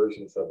later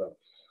versions of them.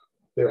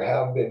 There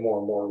have been more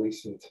and more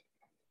recent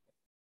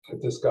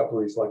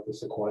discoveries like the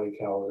Sequani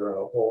calendar and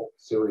a whole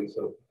series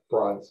of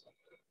bronze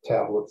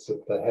tablets at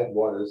the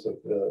headwaters of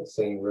the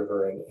Seine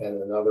River,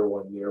 and another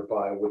one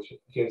nearby, which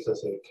gives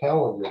us a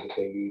calendar that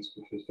they used,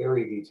 which was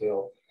very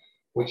detailed,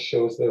 which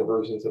shows their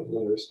versions of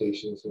lunar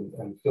stations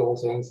and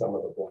fills in some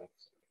of the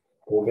blanks.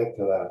 We'll get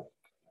to that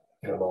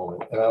in a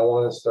moment. And I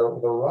want to start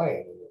with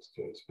Orion in this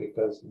case,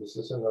 because this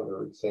is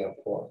another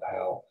example of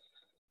how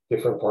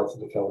different parts of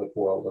the Celtic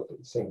world looked at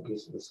the same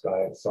piece of the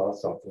sky and saw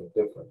something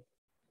different.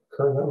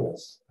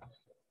 Cernunnos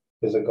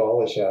is a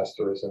Gaulish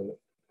asterism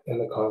in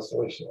the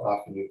constellation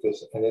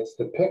Ophiuchus, and it's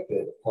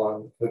depicted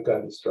on the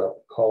Gundestrup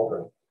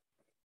cauldron.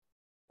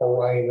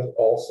 Orion is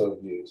also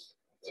used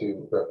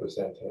to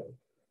represent him.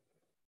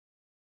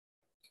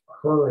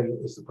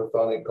 Hurin is the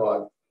Chthonic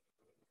god,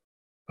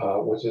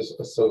 which is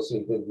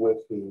associated with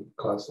the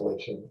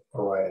constellation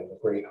Orion, the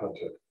great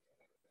hunter.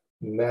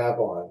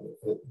 Mabon,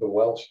 the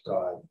Welsh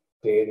god,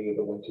 deity of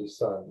the winter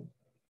sun,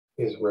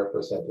 is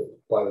represented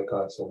by the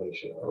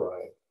constellation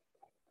Orion.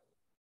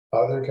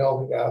 Other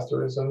Celtic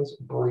asterisms,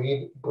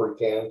 Breed,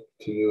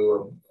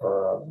 Brigantu,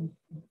 or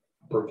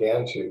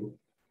Brigantu,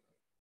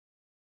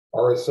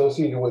 are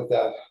associated with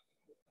that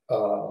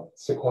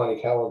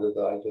Sequani calendar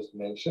that I just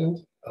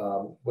mentioned,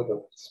 with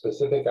a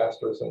specific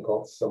asterism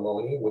called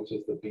Simone, which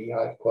is the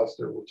beehive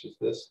cluster, which is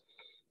this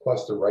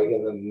cluster right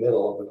in the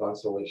middle of the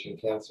constellation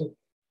Cancer.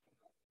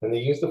 And they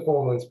use the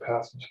full moon's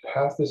passage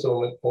past this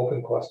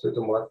open cluster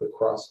to mark the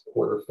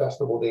cross-quarter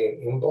festival day at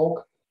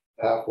Imbolc,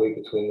 halfway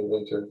between the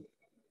winter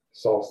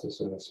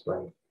solstice and the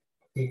spring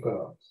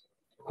equinox.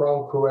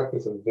 Crom Cruach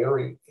is a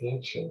very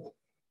ancient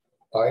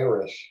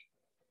Irish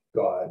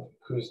god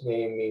whose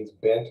name means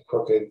bent,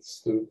 crooked,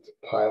 stooped,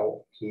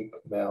 pile, heap,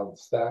 mound,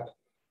 stack.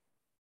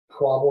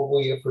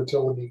 Probably a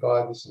fertility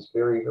god. This is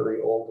very,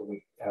 very old, and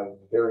we have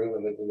very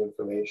limited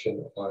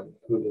information on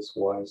who this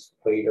was.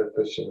 Later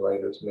Christian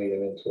writers made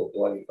him into a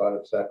bloody god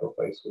of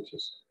sacrifice, which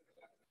is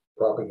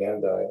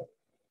propaganda,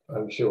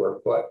 I'm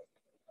sure. But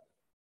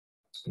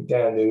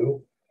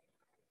Danu,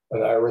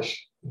 an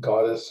Irish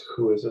goddess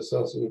who is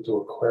associated to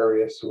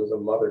Aquarius, who is a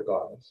mother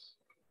goddess.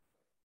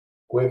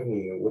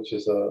 Gwivnu, which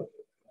is a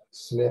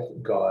smith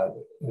god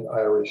in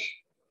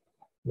Irish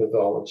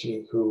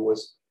mythology, who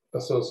was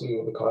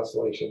associated with the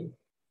constellation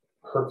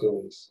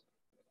Hercules,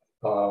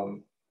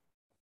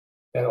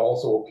 and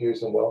also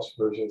appears in Welsh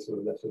versions of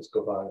the Mythos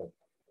Govanen.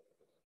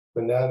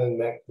 Benanan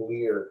Mac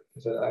Lir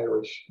is an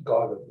Irish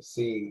god of the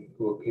sea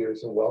who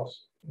appears in Welsh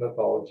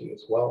mythology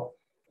as well.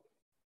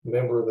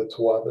 Member of the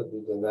Tuatha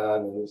De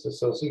Danann, and is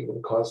associated with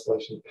the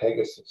constellation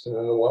Pegasus. And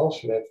in the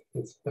Welsh myth,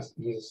 he's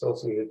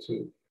associated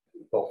to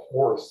the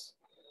horse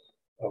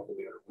of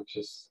Lear, which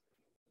is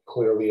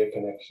clearly a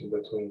connection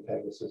between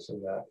Pegasus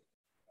and that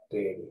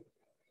deity.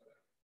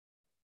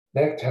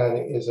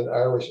 Nectan is an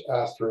Irish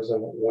asterism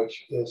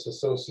which is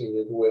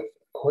associated with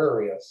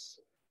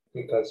Aquarius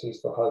because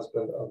he's the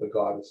husband of the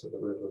goddess of the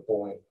river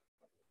Boyne.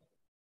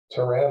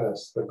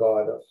 Tyrannus, the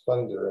god of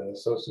thunder and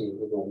associated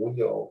with a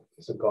wheel,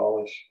 is a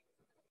Gaulish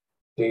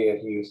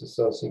deity who's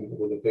associated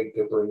with the Big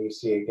Dipper. And you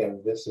see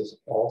again, this is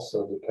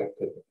also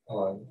depicted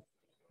on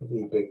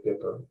the Big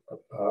Dipper,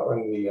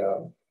 on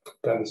the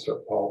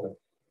Gundestrup Pauldron.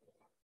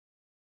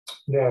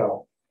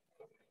 Now,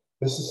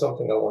 this is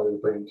something I wanted to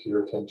bring to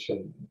your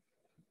attention.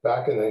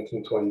 Back in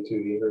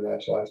 1922, the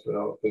International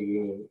Astronomical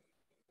Union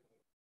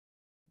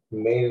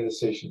made a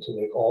decision to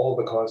make all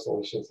of the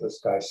constellations of the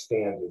sky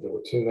standard. There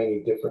were too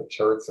many different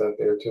charts out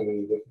there, too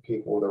many different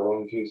people with their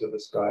own views of the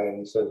sky, and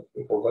they said,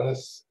 if we're going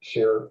to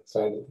share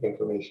scientific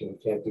information,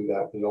 we can't do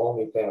that. We all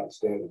need to have a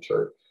standard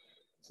chart.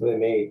 So they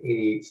made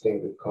 88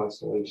 standard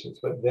constellations.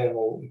 But then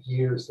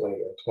years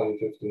later, in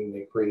 2015,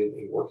 they created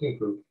a working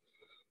group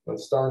on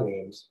star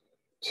names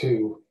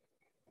to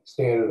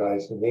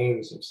standardize the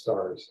names of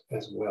stars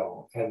as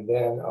well. And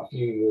then a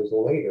few years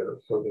later,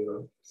 for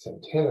their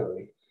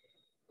centenary,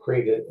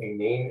 created a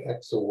Name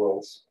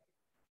Exoworlds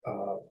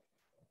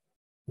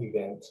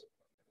event.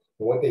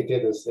 And what they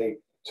did is they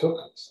took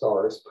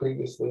stars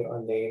previously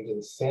unnamed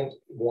and sent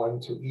one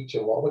to each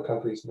of all the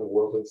countries in the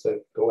world and said,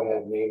 go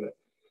ahead, name it.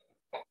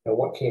 And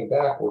what came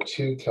back were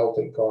two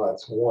Celtic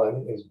gods.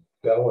 One is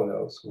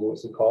Belinos, who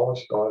was the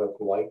Gaulish god of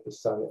light, the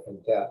sun,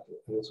 and death.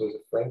 And this was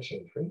a French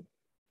entry.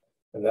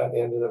 And that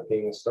ended up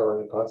being a star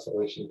in the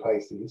constellation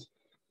Pisces.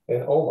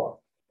 And Oma,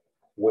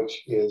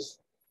 which is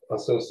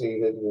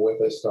associated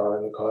with a star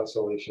in the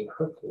constellation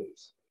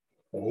Hercules.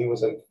 And he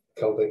was a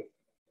Celtic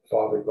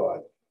father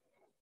god.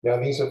 Now,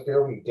 these are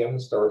fairly dim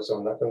stars, so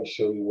I'm not going to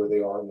show you where they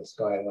are in the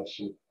sky unless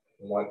you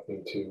want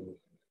me to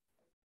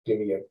give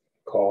me a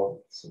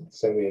call,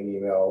 send me an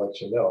email, I'll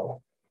let you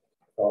know.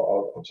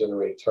 I'll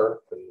generate a chart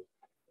for you.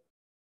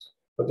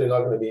 But they're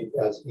not going to be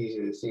as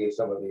easy to see as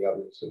some of the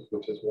others,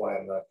 which is why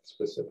I'm not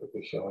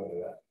specifically showing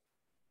you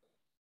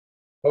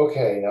that.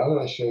 Okay, now I'm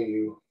going to show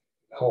you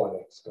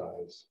Hellenic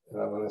skies.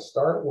 And I'm going to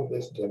start with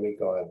this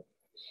demigod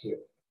here.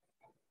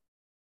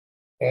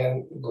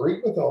 And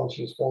Greek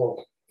mythology is full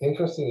of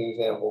interesting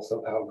examples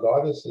of how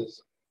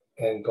goddesses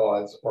and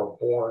gods are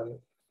born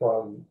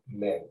from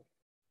men,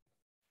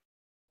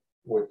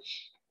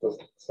 which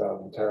doesn't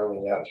sound entirely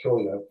natural.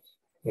 You have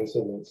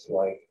incidents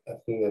like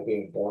Athena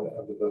being born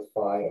out of the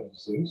thigh of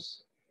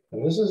Zeus.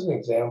 And this is an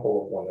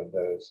example of one of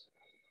those.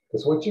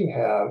 Because what you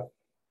have,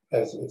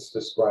 as it's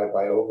described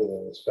by Ovid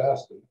in his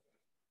fasting,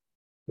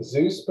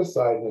 Zeus,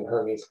 Poseidon, and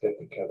Hermes get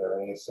together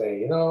and they say,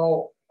 you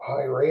know,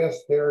 Hyraeus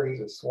there,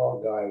 he's a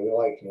swell guy, we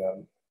like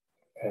him.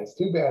 And it's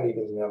too bad he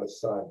doesn't have a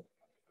son.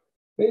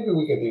 Maybe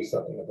we can do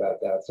something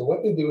about that. So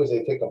what they do is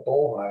they take a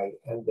bull hide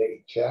and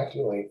they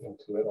ejaculate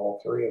into it,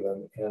 all three of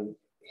them, and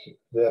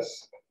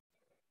this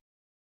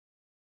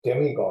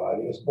demigod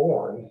is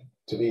born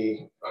to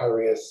be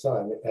Hyraeus'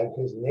 son, and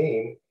his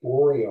name,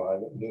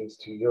 Orion, means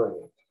to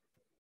urinate.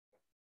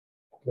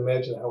 You can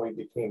imagine how he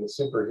became a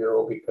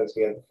superhero because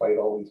he had to fight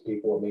all these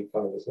people and make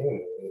fun of his name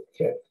when he was a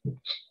kid.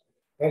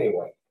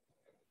 Anyway,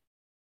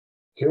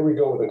 here we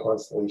go with the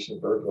constellation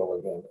Virgo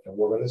again, and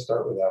we're going to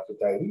start with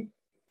Aphrodite,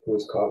 who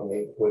is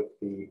cognate with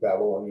the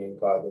Babylonian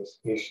goddess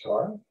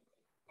Ishtar.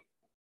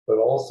 but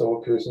also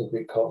appears in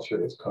Greek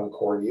culture is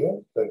Concordia,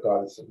 the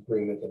goddess of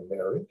agreement and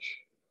marriage,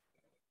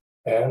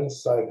 and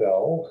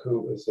Cybele,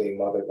 who is a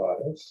mother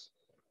goddess,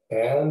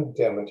 and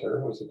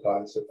Demeter, who is a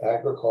goddess of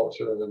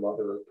agriculture and the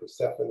mother of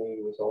Persephone,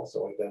 who is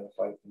also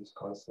identified in this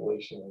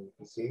constellation. And you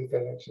can see the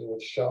connection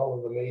with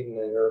Shell, the maiden,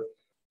 and her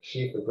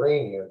sheaf of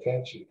grain here,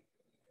 can't you?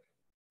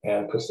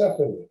 And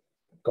Persephone,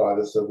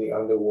 goddess of the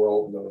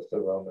underworld, known to the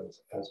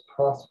Romans as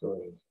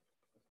Prospering.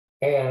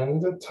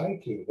 And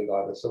Tyche, the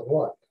goddess of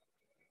luck.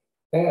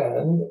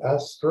 And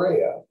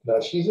Astrea. Now,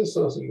 she's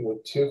associated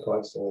with two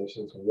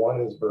constellations.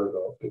 One is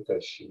Virgo,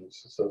 because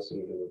she's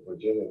associated with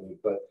virginity,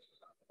 but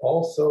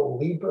also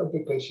Libra,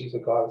 because she's a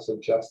goddess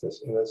of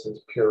justice,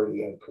 innocence,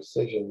 purity, and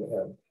precision.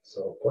 And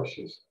so, of course,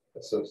 she's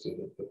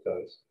associated with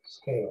those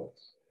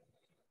scales.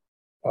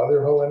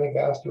 Other Hellenic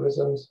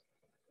asterisms,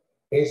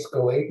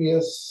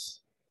 Aesculapius,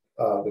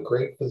 the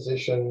great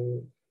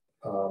physician,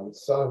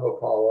 son of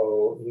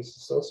Apollo. He's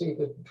associated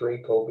with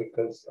Draco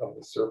because of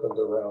the serpent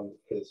around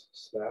his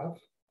staff,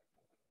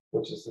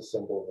 which is the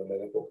symbol of the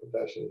medical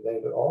profession today,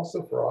 but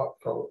also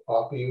from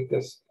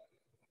Ophiuchus,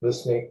 the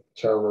snake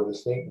charmer, the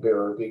snake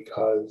bearer,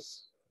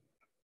 because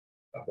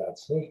of that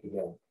snake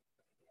again.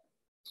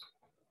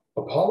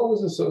 Apollo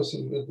was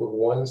associated with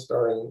one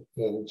star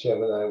in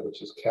Gemini,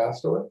 which is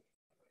Castor.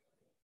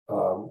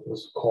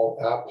 Was called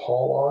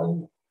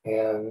Apollon,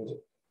 and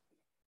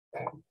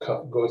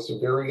goes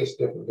through various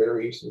different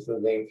variations of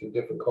the name through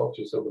different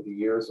cultures over the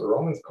years. The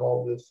Romans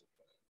called this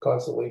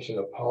constellation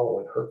Apollo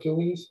and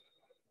Hercules,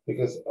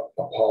 because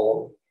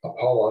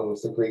Apollon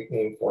was the Greek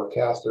name for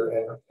Castor,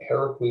 and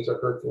Heracles or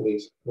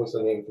Hercules was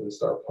the name for the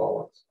star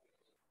Pollux.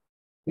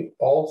 He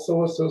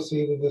also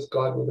associated this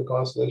god with the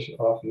constellation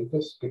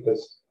Ophiuchus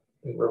because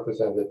it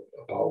represented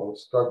Apollo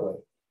struggling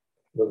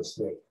with a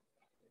snake.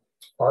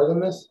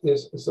 Artemis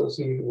is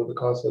associated with the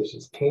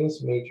constellations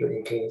Canis Major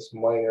and Canis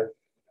Minor.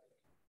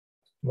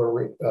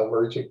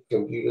 Meridic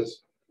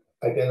Gambutus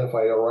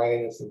identified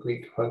Orion as the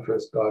Greek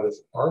huntress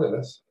goddess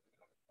Artemis,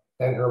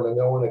 and her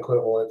Minoan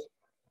equivalent,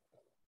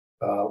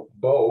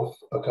 both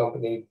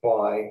accompanied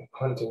by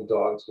hunting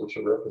dogs, which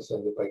are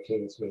represented by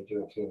Canis Major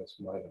and Canis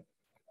Minor.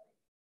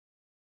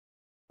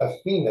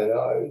 Athena,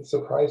 now it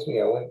surprised me.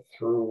 I went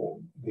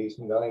through these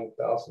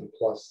 9,000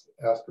 plus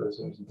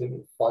asterisms and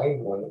didn't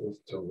find one that was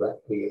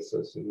directly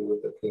associated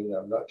with Athena.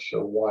 I'm not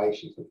sure why.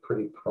 She's a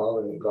pretty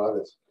prominent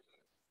goddess.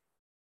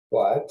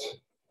 But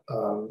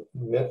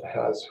myth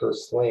has her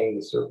slaying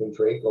the serpent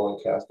Draco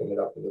and casting it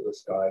up into the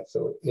sky.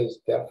 So it is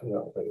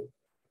definitely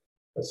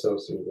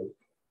associated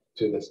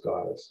to this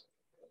goddess.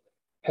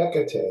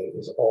 Hecate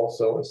is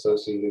also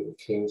associated with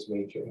Canis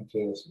Major and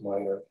Canis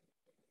Minor,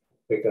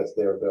 because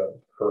they're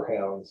her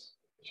hounds,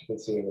 as you can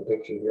see in the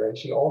picture here. And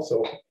she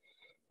also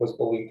was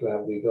believed to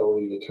have the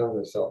ability to turn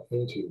herself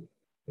into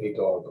a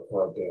dog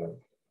or a bear.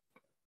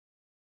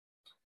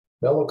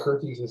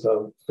 Melocertes is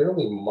a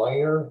fairly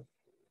minor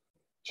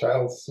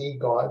child sea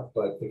god,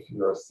 but if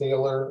you're a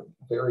sailor,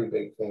 very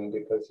big thing,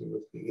 because he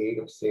was the aid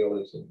of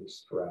sailors in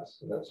distress,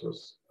 and that's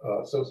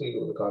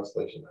associated with the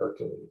constellation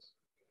Hercules.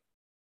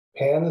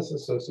 Pan is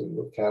associated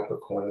with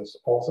Capricornus,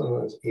 also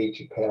known as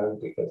Pan,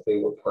 because they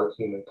were part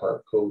human,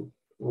 part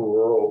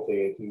rural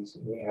deities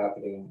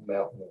inhabiting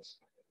mountainous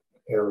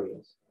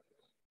areas.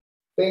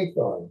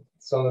 Phaethon,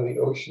 son of the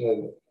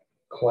ocean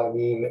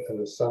Clymene and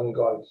the sun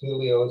god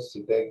Helios,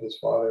 he begged his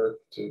father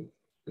to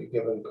be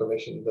given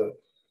permission to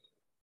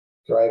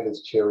drive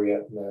his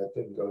chariot, and then it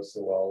didn't go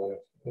so well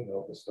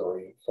with, the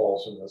story. He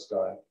falls from the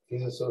sky.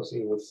 He's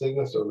associated with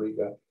Cygnus,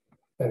 Auriga,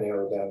 and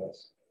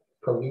Eridanus.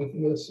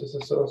 Prometheus is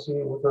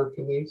associated with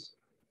Hercules.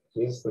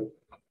 He's the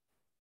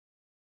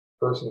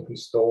person who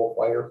stole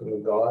fire from the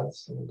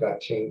gods and got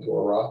chained to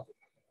a rock.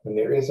 And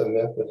there is a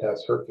myth that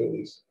has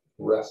Hercules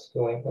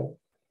rescuing him.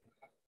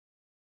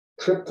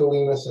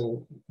 Triptolemus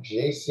and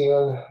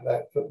Jason,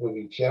 that would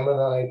be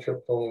Gemini.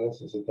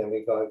 Triptolemus is a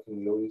demigod from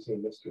the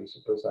Eleusinian mysteries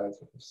who presides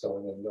with the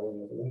sowing and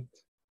milling of wheat.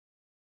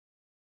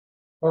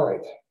 All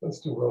right,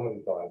 let's do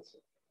Roman gods.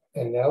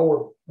 And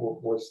now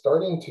we're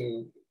starting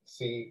to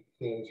see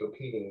themes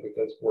repeating,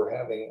 because we're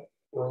having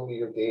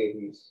earlier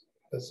deities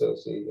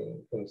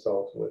associating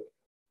themselves with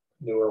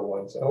newer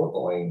ones. And we're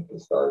going to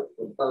start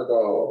with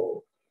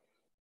Virgo.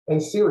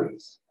 And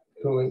Ceres,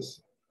 who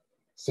is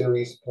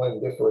Ceres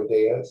Splendifera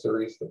Dea,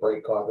 Ceres the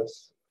bright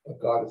goddess, a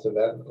goddess of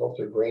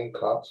agriculture, grain,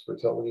 crops,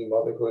 fertility,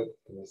 motherhood.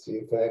 Can you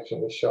see the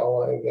connection with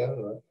Shala again,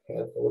 a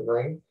handful of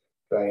grain?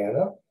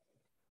 Diana,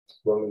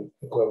 Roman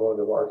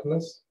equivalent of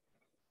Artemis.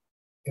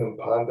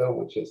 Impanda,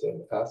 which is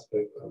an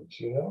aspect of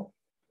Juno.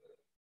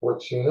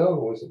 Fortuna,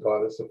 who is a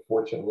goddess of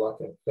fortune, luck,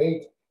 and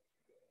fate.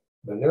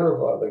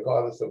 Minerva, the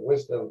goddess of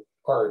wisdom,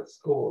 art,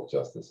 school,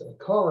 justice, and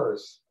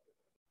commerce.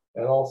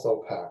 And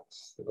also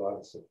Pax, the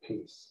goddess of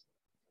peace.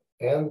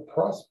 And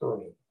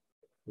Prospering,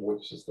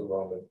 which is the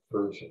Roman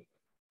version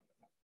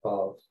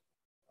of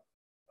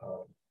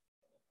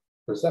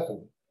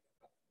Persephone.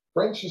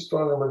 French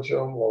astronomer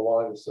Jerome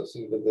Lalande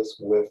associated this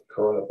with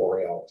Corona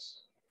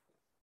Borealis,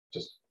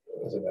 just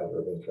as a matter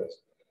of interest.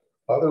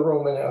 Other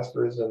Roman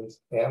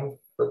asterisms,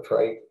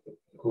 Amphitrite,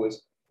 who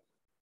is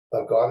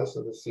a goddess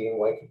of the sea and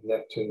wife of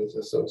Neptune, is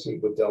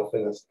associated with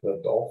Delphinus the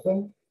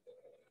dolphin.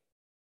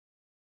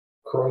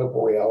 Corona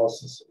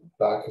Borealis is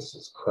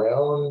Bacchus's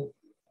crown.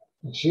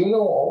 Juno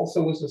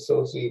also was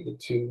associated with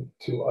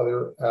two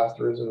other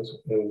asterisms.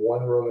 In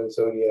one Roman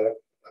zodiac,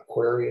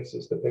 Aquarius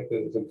is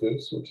depicted as a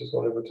goose, which is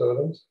one of her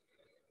totems.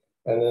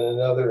 And then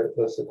another,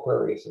 this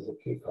Aquarius is a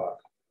peacock,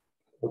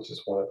 which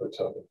is one of her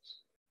totems.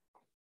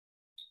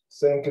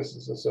 Sancus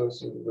is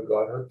associated with the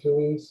god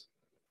Hercules.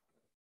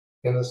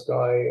 In the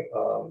sky,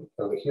 or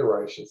the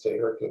hero, I should say,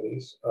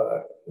 Hercules,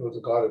 it was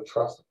a god of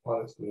trust,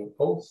 honesty, and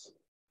oaths.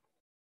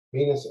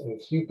 Venus and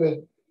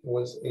Cupid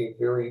was a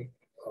very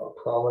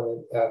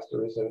prominent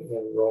asterism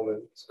in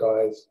Roman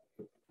skies.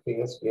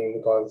 Venus being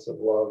the goddess of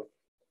love,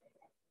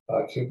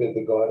 Cupid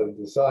the god of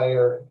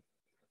desire.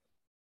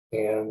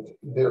 And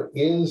there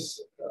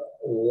is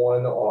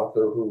one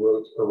author who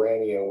wrote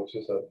Urania, which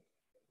is a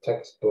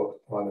textbook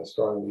on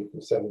astronomy from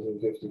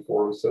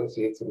 1754,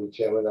 associates it with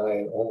Gemini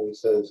and only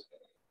says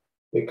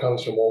it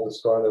comes from old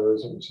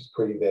astronomers, which is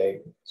pretty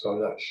vague. So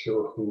I'm not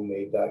sure who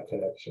made that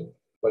connection,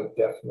 but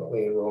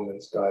definitely in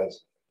Roman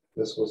skies,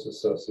 this was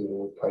associated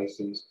with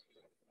Pisces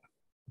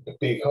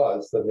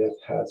because the myth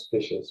has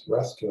fishes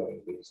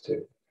rescuing these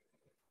two.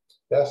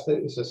 Vesta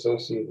is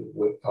associated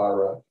with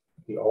Ara,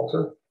 the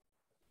altar.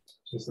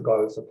 She's the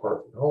goddess of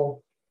hearth and home.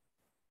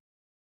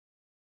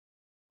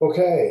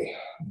 Okay,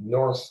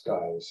 North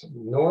skies.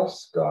 North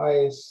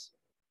skies,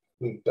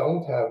 we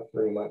don't have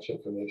very much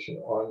information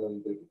on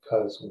them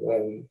because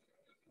when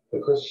the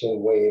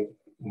Christian wave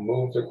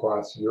moved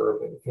across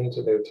Europe and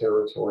into their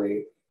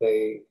territory,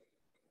 they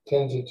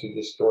tended to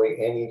destroy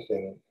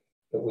anything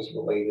that was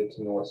related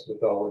to Norse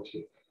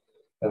mythology.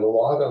 And a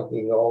lot of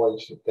the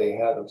knowledge that they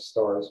had of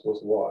stars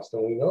was lost.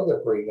 And we know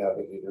they're great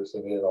navigators.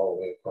 They made it all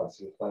the way across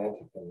the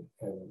Atlantic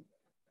and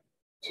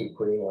to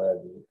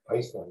Greenland and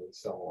Iceland and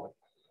so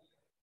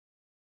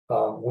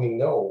on. We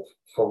know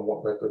from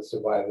what records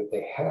survive that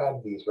they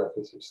had these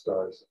records of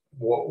stars.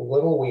 What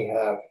little we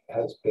have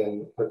has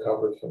been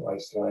recovered from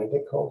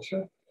Icelandic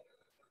culture.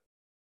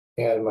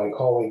 And my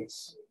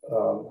colleagues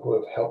who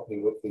have helped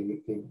me with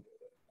the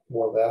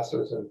World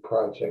Asterism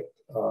Project,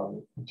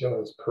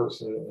 Jonas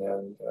Persson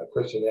and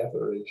Christian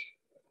Etheridge,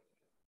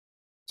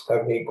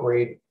 have made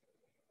great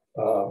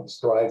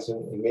strides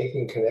in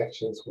making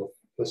connections with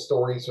the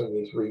stories from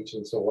these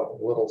regions and what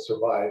little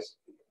survives.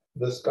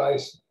 The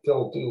skies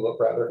still do look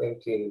rather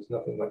empty, and there's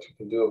nothing much we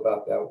can do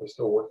about that. We're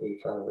still working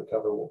to try and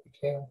recover what we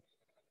can.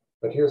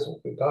 But here's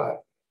what we got.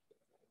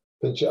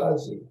 The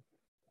Jazi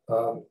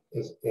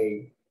is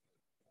a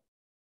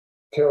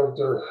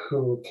character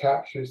who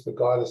captures the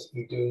goddess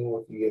Idun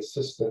with the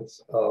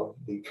assistance of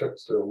the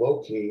trickster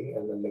Loki,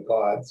 and then the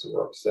gods, who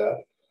are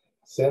upset,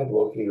 send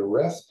Loki to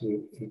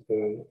rescue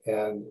Idun,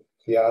 and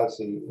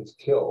Thiazi is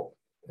killed.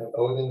 And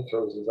Odin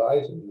throws his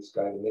eyes into the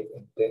sky to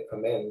make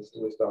amends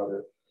to his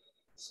daughter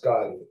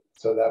Skadi.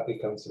 So that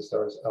becomes the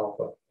stars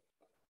Alpha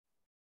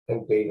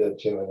and Beta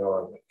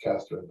Geminorum,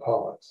 Castor and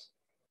Pollux.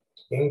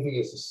 Envy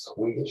is a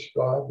Swedish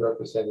god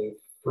representing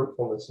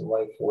fruitfulness and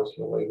life force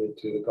related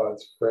to the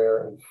gods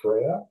Freyr and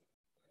Freya,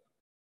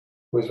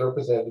 who is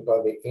represented by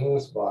the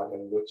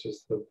Ingsvagen, which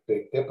is the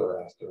Big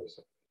Dipper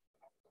asterism.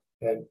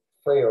 And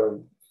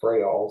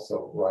Freya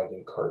also ride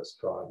in carts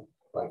drawn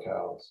by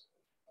cows.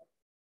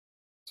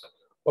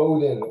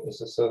 Odin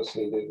is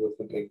associated with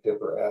the Big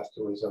Dipper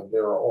asterism.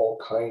 There are all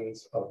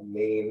kinds of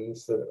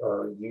names that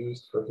are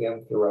used for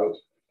him throughout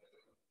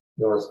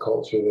Norse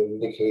culture that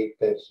indicate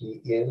that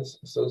he is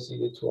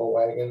associated to a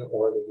wagon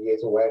or that he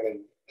is a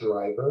wagon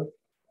driver.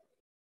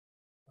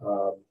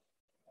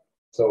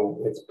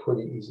 So it's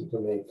pretty easy to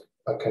make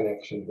a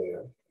connection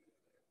there.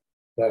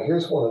 Now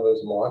here's one of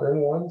those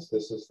modern ones.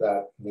 This is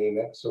that Name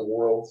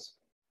Exoworlds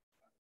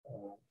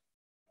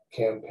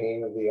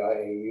campaign of the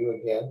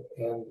IAU again,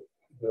 and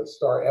the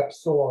star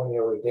Epsilon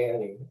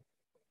Eridani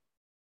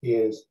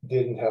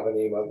didn't have a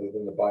name other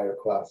than the Bayer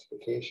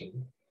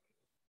classification.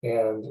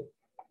 And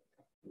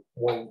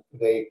when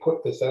they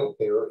put this out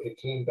there, it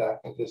came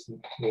back with this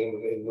name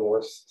of a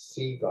Norse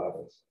sea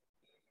goddess.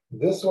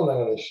 This one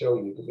I'm going to show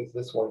you because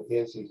this one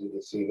is easy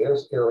to see.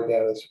 There's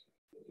Eridanus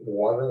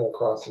wandering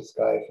across the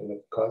sky from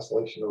the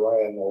constellation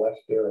Orion on the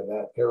left there, and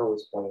that arrow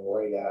is pointing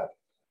right at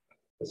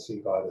the sea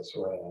goddess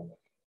Ram.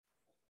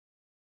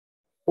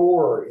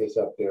 Thor is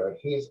up there, and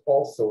he is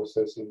also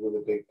associated with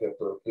the Big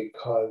Dipper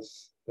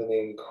because the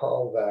name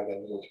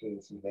Karlvagen, which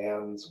means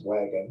man's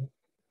wagon,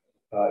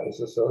 is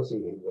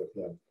associated with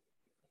him.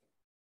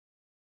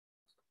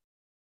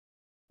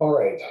 All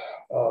right,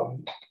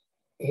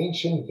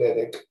 ancient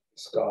Vedic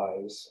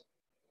skies,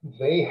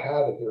 they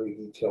had a very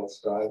detailed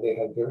sky. They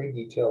had very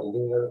detailed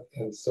lunar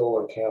and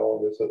solar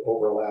calendars that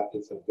overlapped.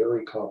 It's a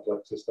very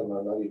complex system.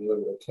 I'm not even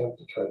going to attempt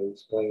to try to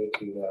explain it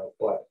to you now,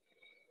 but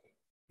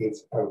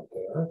it's out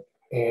there.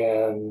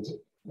 And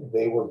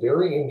they were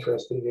very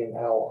interested in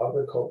how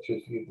other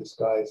cultures viewed the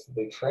skies.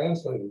 They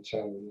translated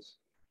Chinese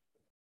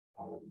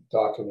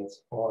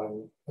documents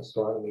on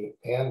astronomy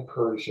and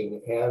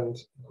Persian and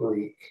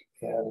Greek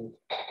and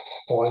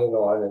on and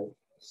on. And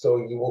so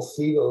you will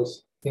see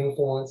those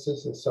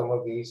influences in some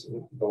of these,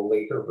 the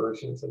later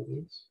versions of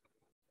these.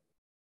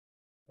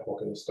 And we're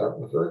going to start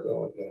with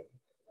Virgo again,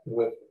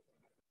 with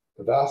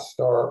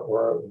Vastar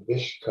or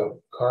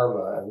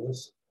Vishkarma, and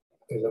this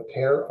is a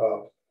pair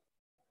of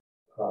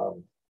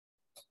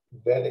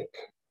Vedic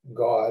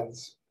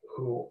gods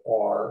who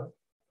are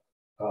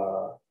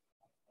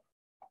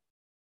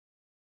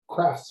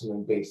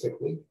craftsmen,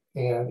 basically,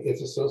 and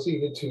it's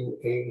associated to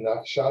a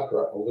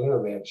nakshatra, a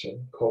lunar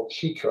mansion called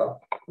Chitra,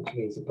 which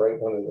means the bright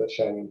one of the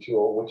shining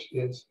jewel, which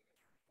is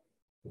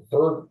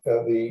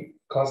the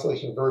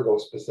constellation Virgo,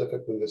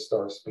 specifically the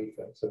star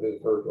Spitha. So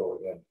there's Virgo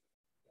again.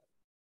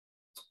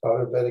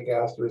 Other Vedic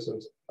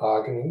asterisms,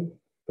 Agni,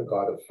 the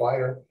god of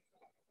fire,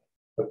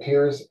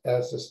 appears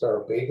as the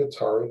star Beta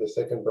Tari, the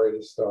second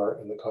brightest star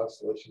in the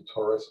constellation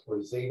Taurus,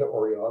 or Zeta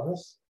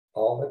Orionis,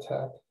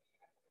 Almatac,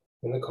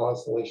 in the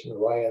constellation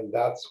Orion.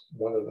 That's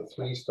one of the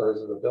three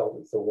stars of the belt.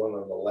 It's the one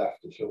on the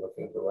left as you're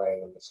looking at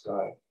Orion in the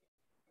sky.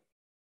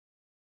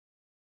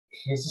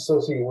 He's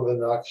associated with a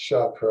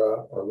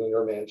nakshatra or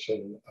lunar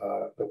mansion,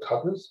 the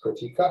covers,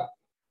 Kritika,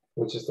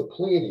 which is the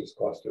Pleiades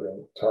cluster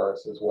in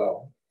Taurus as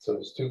well. So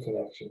there's two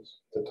connections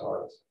to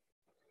Taurus.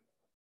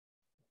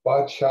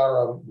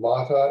 Bachara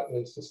Mata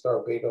is the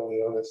star Beta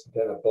Leonis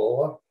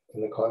Denibola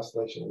in the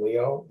constellation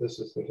Leo. This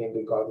is the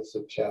Hindu goddess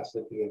of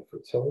chastity and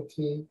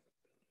fertility.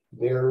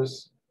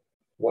 There's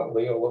what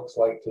Leo looks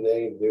like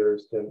today.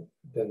 There's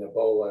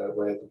Denibola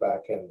right at the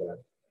back end there.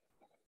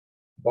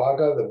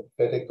 Bhaga, the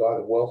Vedic god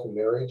of wealth and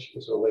marriage,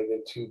 is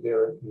related to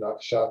their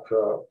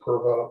nakshatra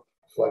Purva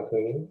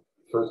Flaguni,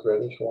 first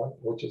reddish one,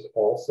 which is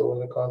also in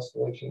the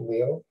constellation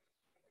Leo.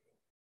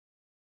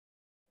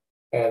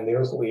 And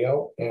there's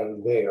Leo,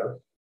 and there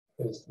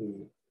is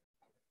the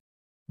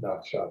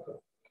nakshatra.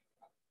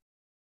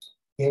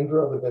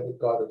 Indra, the Vedic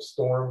god of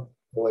storm,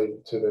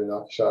 related to their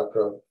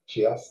nakshatra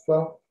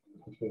Jyestha,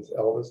 which means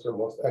eldest or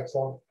most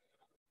excellent,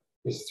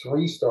 is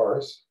three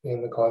stars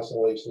in the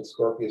constellation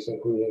Scorpius,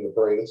 including the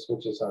brightest,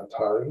 which is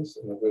Antares.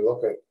 And if we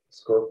look at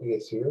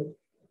Scorpius here,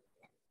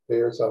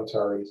 there's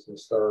Antares, the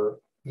star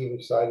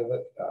either side of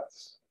it,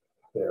 that's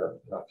their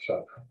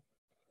nakshatra.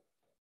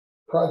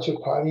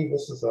 Prajapati,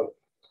 this is a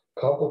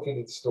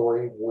complicated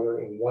story where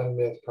in one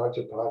myth,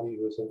 Prajapati,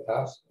 who is an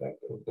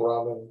aspect of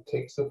Brahman,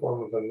 takes the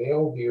form of a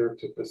male deer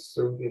to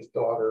pursue his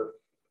daughter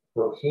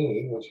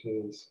Rohini, which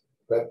means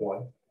red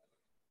one,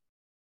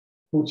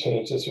 who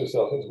changes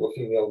herself into a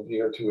female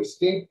deer to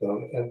escape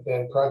them. And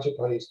then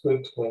Prajapati's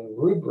good twin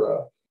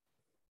Rudra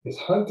is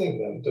hunting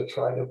them to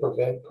try to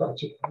prevent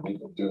Prajapati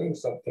from doing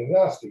something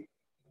nasty.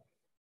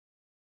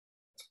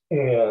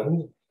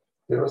 And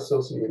they're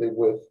associated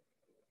with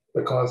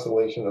the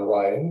constellation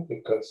Orion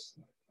because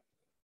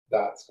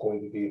that's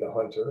going to be the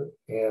hunter.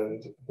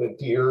 And the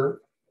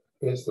deer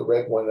is the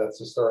red one, that's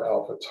the star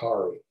Alpha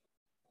Tauri.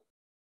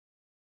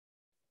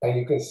 And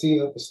you can see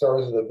that the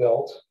stars of the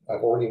belt,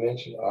 I've already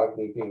mentioned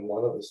Agni being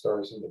one of the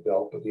stars in the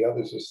belt, but the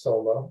others are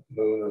Soma,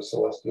 moon or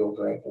celestial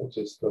drink, which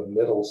is the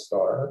middle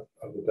star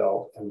of the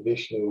belt, and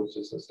Vishnu, which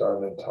is the star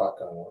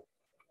Mintaka.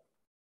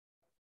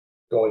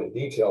 Go into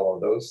detail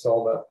on those.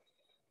 Soma,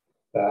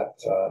 that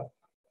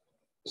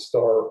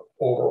star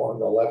over on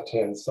the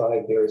left-hand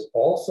side there, is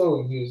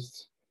also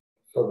used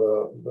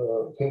for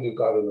the Hindu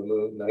god of the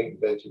moon, night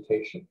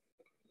vegetation.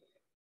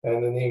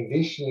 And the name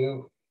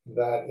Vishnu,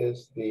 that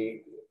is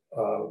the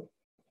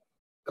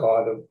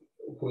god of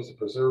who's the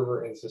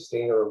preserver and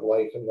sustainer of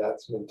life, and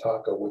that's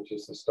Mintaka, which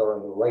is the star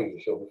on the right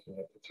as you're looking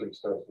at the three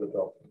stars of the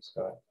belt in the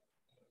sky.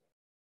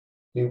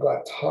 You've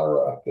got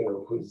Tara up there,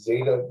 who's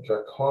Zeta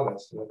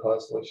Draconis in the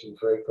constellation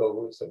Draco,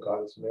 who's the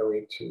goddess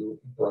married to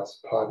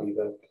Brahaspati,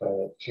 the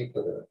planet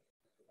Jupiter.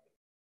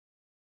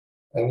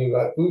 And you've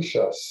got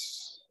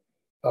Ushas.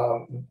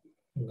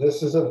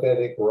 This is a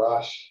Vedic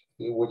Rashi,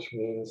 which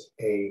means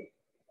a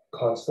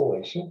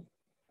constellation.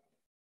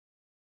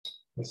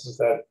 This is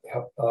that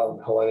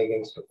Hellenic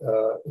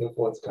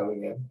influence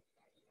coming in.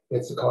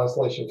 It's the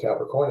constellation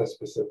Capricornus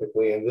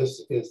specifically, and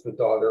this is the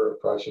daughter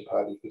of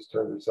Prajapati who's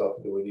turned herself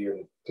into a deer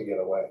to get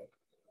away.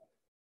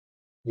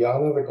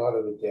 Yana, the god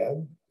of the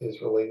dead,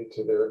 is related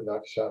to their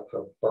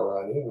nakshatra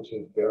Bharani, which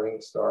means bearing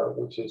star,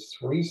 which is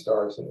three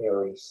stars in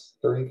Aries,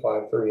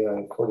 35,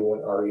 39, 41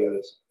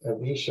 Aryas,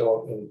 and these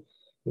show up in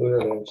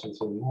lunar mansions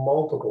in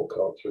multiple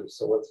cultures.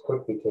 So let's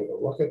quickly take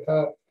a look at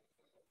that.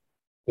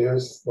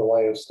 There's the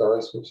line of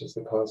stars, which is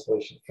the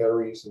constellation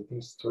Aries, and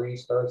these three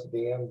stars at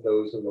the end,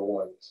 those are the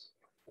ones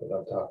that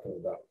I'm talking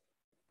about.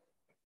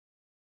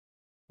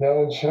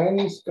 Now in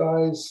Chinese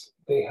skies,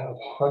 they have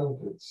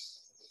hundreds,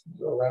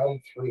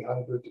 around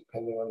 300,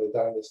 depending on the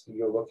dynasty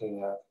you're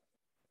looking at,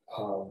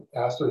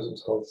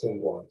 asterisms called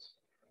singwans.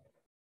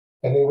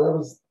 And they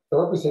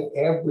represent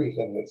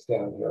everything that's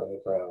down here on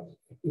the ground.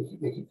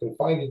 If you can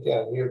find it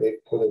down here, they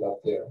put it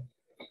up there.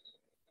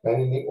 And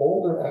in the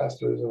older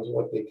asterisms,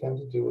 what they tend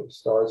to do with the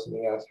stars in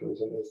the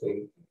asterism is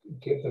they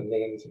give them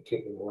names and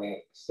give them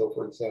ranks. So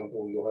for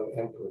example, you'll have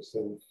empress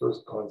and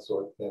first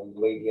consort, then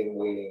lady in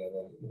waiting,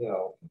 and then,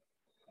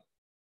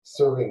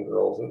 serving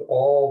girls, and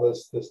all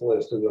this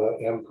list, or you'll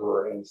have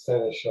emperor and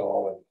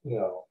seneschal, and,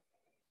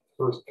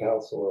 first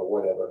council or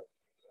whatever.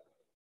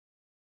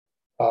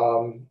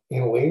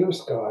 In later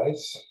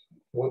skies,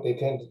 what they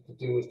tended to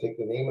do is take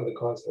the name of the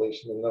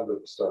constellation and number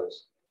of the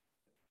stars.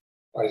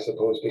 I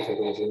suppose because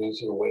it was an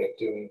easier way of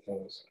doing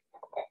things.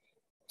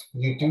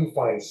 You do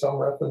find some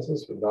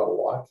references, but not a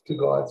lot, to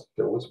gods.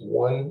 There was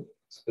one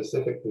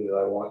specifically that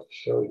I want to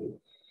show you,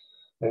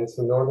 and it's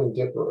the Northern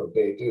Dipper of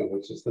Beidou,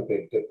 which is the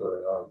Big Dipper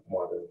in our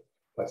modern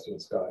Western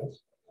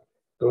skies.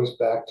 Goes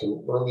back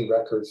to early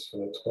records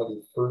from the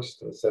 21st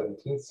to the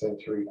 17th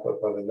century,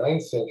 but by the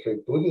 9th century,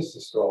 Buddhist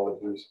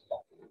astrologers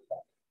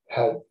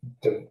had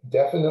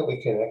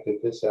definitely connected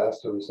this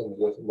asterism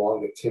with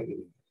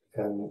longevity.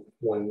 And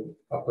when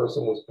a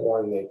person was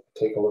born, they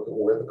take a look at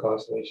where the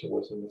constellation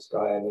was in the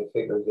sky, and they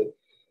figured that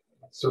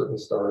certain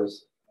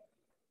stars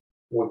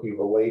would be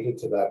related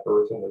to that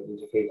birth and would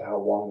indicate how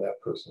long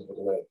that person would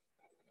live.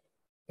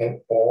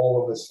 And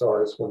all of the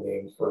stars were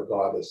named for a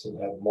goddess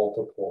and had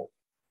multiple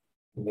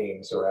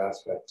names or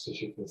aspects, as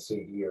you can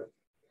see here.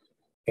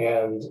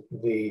 And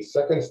the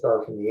second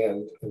star from the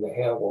end in the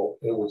handle,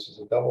 which is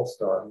a double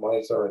star,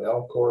 Mizar and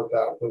Alcor,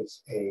 that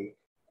was a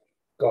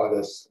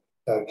goddess,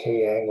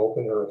 Kayang,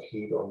 opener of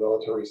heat, or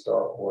military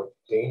star, or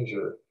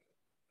danger.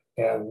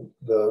 And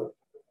the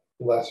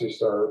lesser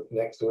star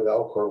next to it,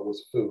 Alcor,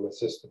 was Fu,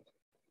 assistant.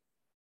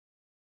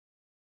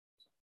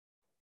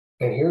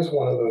 And here's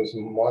one of those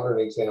modern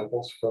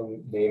examples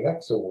from name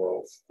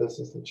exoworlds. This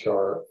is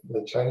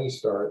the Chinese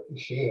star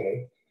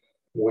Xihei,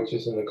 which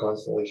is in the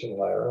constellation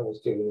Lyra, was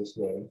given this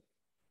name.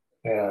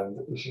 And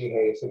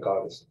Xihei is the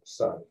goddess of the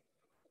sun.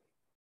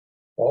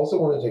 I also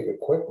want to take a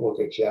quick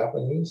look at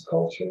Japanese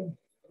culture.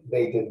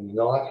 They did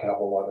not have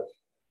a lot of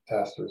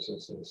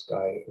asterisms in the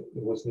sky. It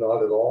was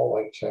not at all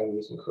like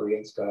Chinese and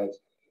Korean skies.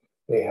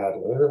 They had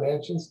lunar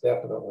mansions,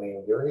 definitely,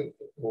 and very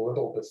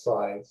little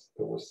besides.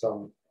 There were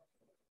some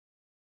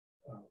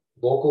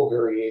local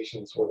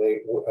variations where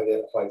they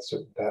identified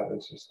certain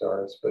patterns of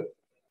stars, but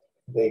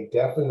they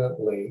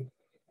definitely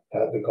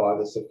had the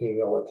goddess of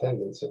female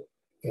attendants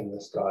in the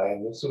sky,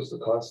 and this was the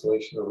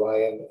constellation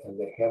Orion, and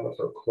the hem of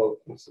her cloak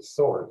was the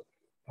sword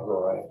of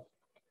Orion.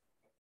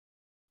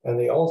 And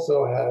they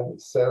also had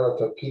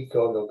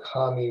Saratopiko no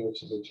Kami,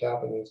 which is a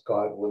Japanese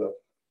god with a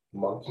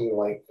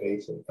monkey-like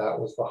face, and that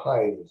was the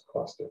Hyades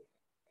cluster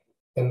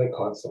in the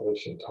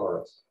constellation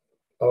Taurus.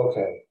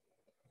 Okay.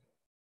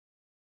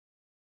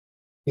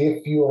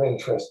 If you are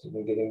interested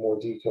in getting more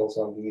details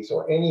on these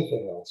or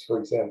anything else, for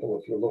example,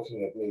 if you're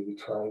looking at maybe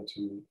trying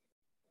to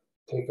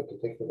take a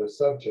particular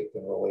subject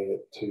and relate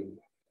it to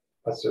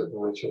a certain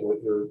ritual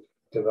that you're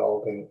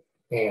developing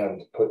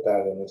and put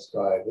that in the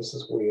sky, this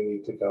is where you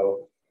need to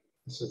go.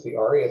 This is the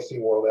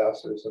RESC World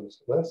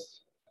Asterisms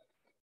list.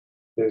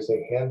 There's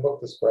a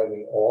handbook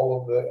describing all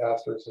of the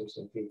asterisms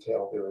in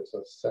detail. There is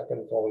a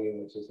second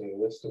volume, which is a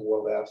list of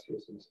world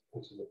asterisms,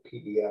 which is a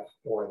PDF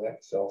or an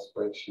Excel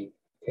spreadsheet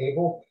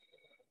table.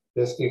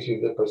 This gives you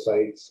the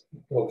precise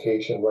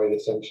location, right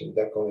ascension,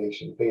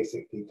 declination,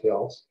 basic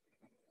details,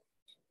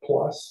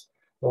 plus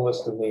the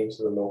list of names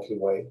of the Milky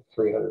Way,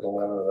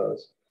 311 of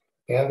those.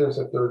 And there's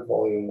a third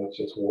volume, which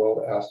is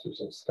World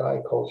Asterism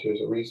Sky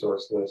Cultures, a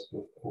resource list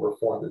with over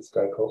 400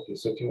 sky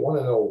cultures. So if you want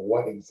to know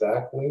what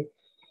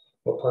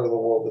part of the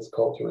world this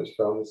culture is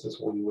from, this is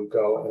where you would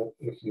go.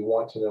 And if you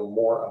want to know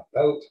more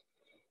about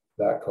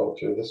that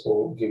culture, this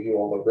will give you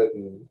all the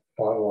written,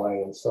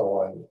 online, and so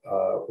on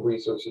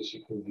resources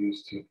you can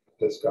use to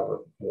discover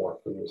more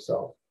for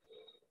yourself.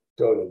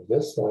 Go to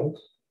this link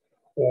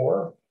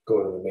or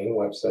go to the main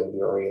website of the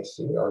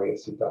RESC,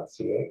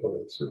 resc.ca, go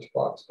to the search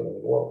box, go to the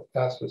World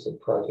Asterism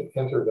Project,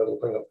 enter, that'll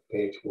bring up the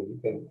page where you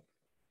can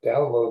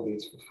download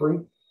these for free.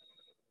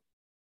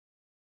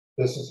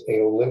 This is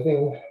a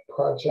living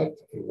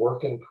project, a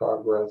work in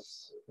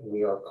progress.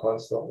 We are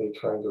constantly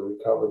trying to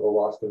recover the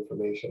lost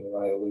information that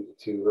I alluded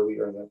to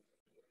earlier in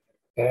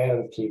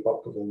and keep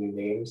up with the new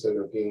names that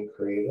are being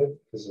created.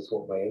 This is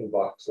what my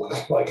inbox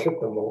looks like at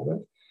the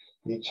moment.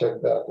 You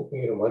check back with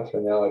me in a month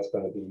from now, it's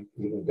going to be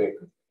even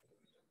bigger.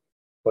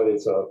 But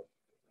it's a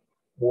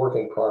work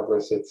in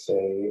progress. It's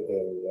a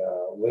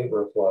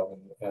labor of love,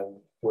 and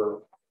we're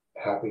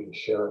happy to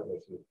share it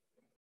with you.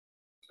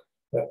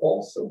 I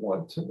also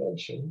want to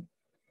mention,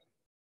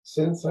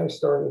 since I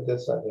started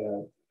this, I've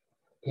had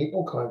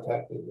people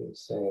contacting me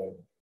saying,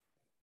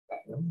 I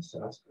know this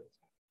asterism.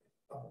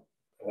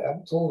 I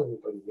haven't told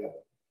anybody yet.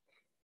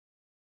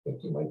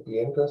 Think you might be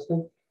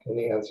interested? And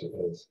the answer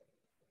is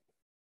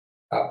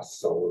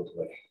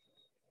absolutely.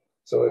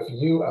 So if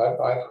you,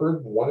 I've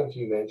heard one of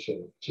you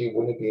mention, gee,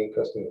 wouldn't it be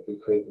interesting if we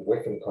created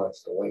Wiccan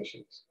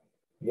constellations?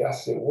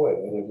 Yes, it would.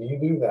 And if you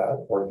do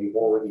that, or you've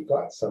already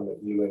got some that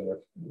you and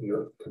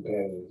your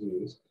companions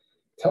use,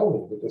 tell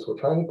me, because we're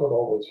trying to put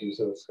all those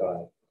views of the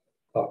sky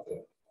up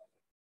there.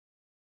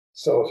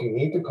 So if you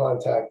need to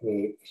contact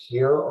me,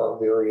 here are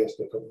various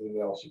different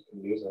emails you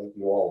can use. I think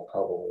you all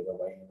probably know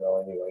my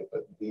email anyway,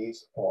 but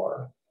these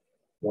are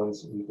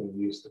ones that you can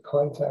use to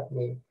contact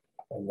me.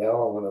 And now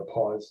I'm going to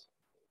pause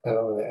and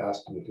I'm going to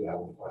ask you if you have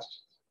any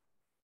questions.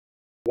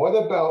 What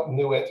about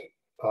Nut,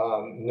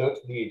 Nut,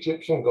 the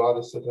Egyptian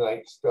goddess of the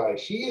night sky?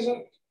 She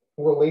isn't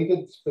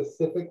related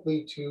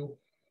specifically to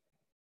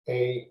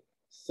a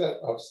set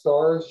of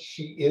stars.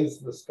 She is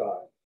the sky.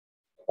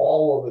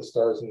 All of the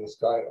stars in the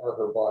sky are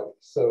her body.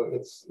 So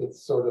it's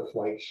sort of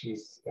like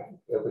she's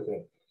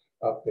everything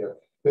up there.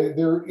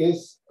 There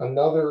is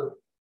another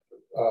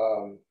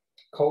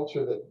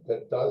culture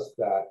that does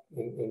that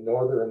in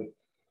northern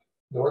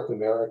North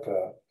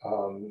America.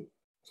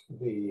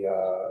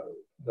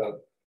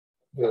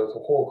 There's a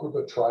whole group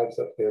of tribes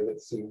up there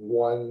that see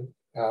one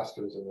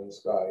asterism in the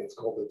sky. It's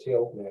called the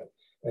tailed man,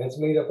 and it's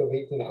made up of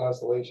 18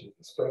 constellations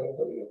spread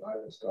over the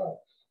entire sky.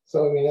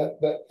 So I mean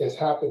that has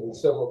happened in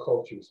several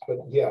cultures. But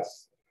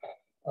yes,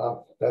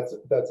 that's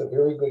a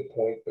very good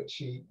point. But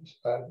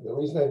the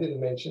reason I didn't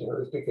mention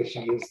her is because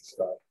she is the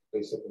sky,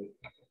 basically.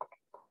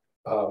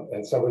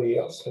 And somebody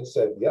else has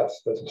said,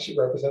 yes, doesn't she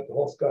represent the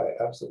whole sky?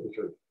 Absolutely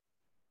true.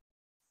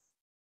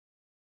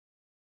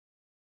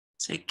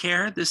 Take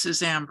care. This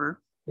is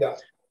Amber. Yeah.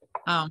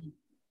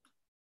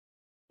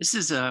 This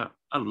is a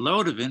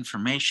load of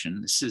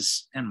information. This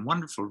is and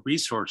wonderful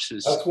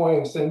resources. That's why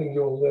I'm sending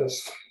you a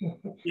list.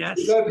 Yes.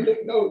 You have to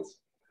take notes.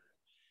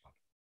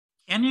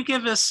 Can you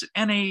give us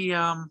any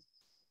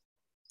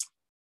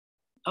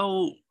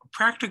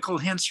practical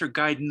hints or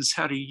guidance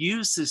how to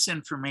use this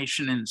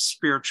information in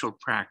spiritual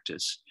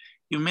practice?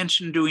 You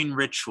mentioned doing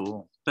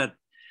ritual, but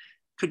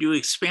could you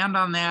expand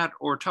on that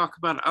or talk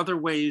about other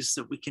ways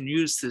that we can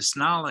use this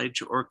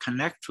knowledge or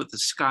connect with the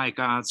sky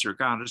gods or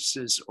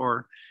goddesses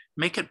or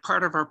make it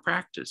part of our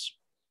practice?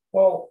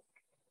 Well,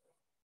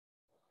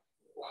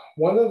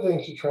 one of the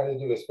things you're trying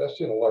to do,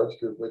 especially in a large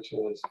group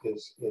ritual,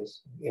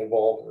 is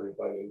involve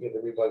everybody and get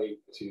everybody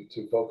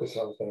to focus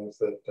on things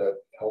that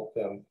help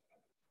them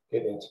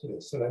get into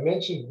this. And I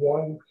mentioned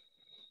one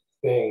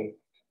thing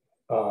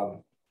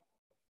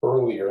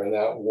earlier, and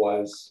that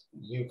was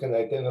you can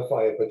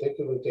identify a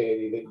particular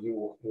deity that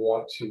you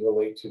want to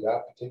relate to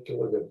that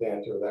particular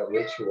event or that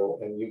ritual,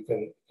 and you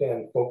can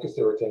then focus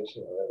their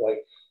attention on it.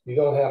 Like, you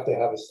don't have to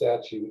have a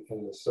statue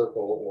in the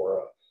circle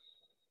or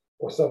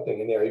something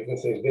in there. You can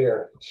say,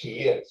 there she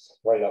is,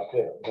 right up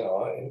there, you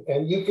know.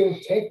 And you can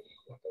take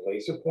a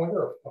laser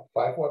pointer, a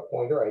 5-watt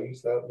pointer. I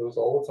use those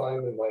all the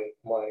time in my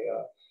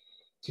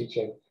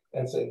teaching,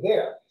 and say,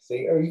 there,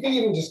 see, or you can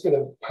even just get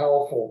a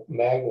powerful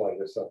mag light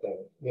or something,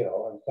 you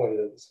know, and point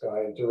it at the sky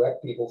and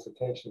direct people's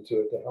attention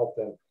to it to help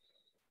them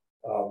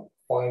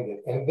find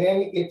it. And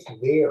then it's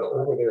there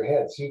over their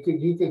heads. You could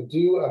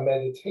do a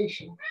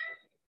meditation,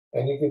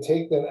 and you could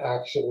take them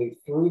actually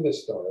through the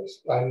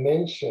stars. I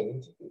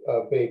mentioned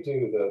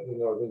Beidou, the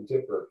Northern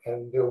Dipper,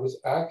 and there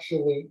was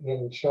actually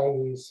in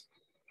Chinese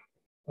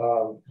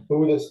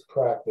Buddhist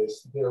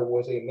practice, there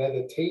was a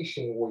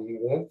meditation where you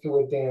went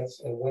through a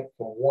dance and went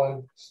from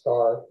one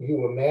star.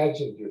 You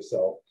imagined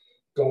yourself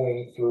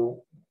going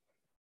through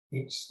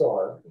each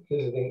star,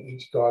 visiting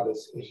each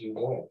goddess as you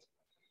went.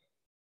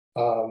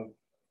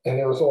 And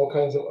there was all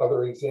kinds of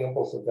other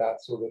examples of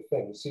that sort of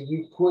thing. So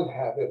you could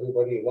have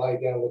everybody lie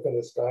down, look in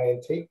the sky,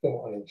 and take them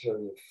on a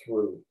journey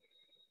through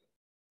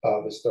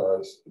the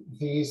stars.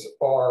 These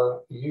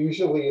are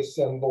usually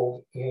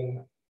assembled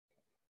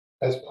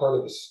as part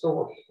of a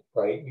story,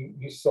 right?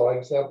 You saw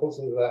examples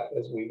of that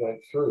as we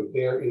went through.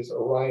 There is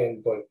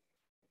Orion, but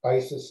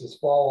Isis is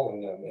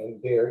following them,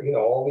 and there, you know,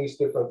 all these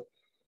different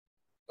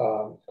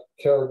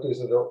characters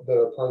that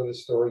are part of the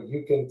story.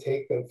 You can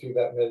take them through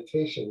that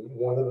meditation.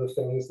 One of the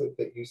things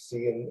that you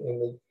see in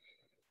the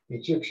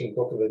Egyptian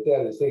Book of the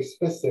Dead is they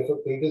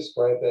specifically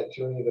describe that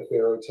journey the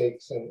pharaoh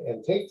takes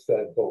and takes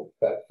that boat,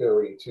 that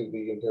ferry, to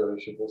the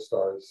imperishable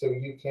stars. So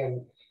you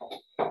can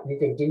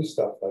do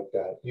stuff like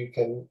that. You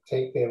can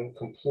take them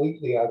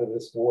completely out of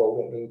this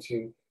world and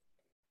into,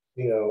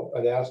 you know,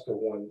 an astral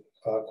one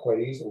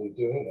quite easily,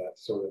 doing that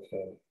sort of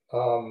thing.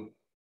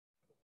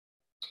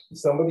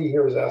 Somebody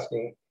here is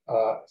asking,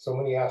 so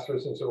many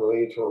asterisms are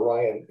related to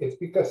Orion. It's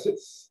because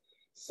it's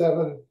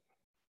 7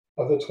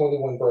 of the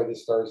 21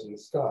 brightest stars in the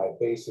sky,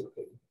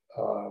 basically.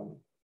 And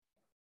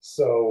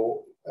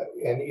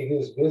it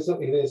is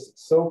visible. It is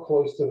so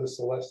close to the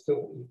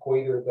celestial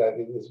equator that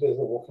it is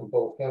visible from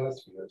both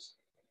hemispheres.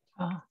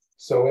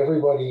 So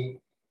everybody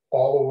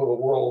all over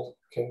the world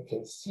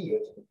can see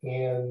it.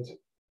 And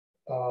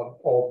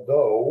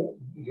although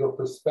your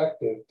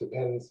perspective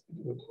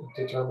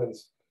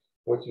determines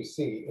what you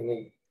see, in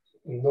the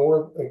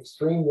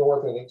extreme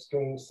north and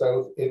extreme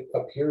south, it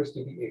appears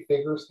to be a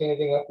figure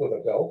standing up with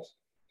a belt,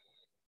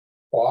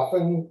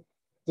 often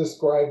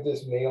described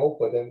as male,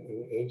 but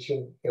in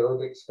ancient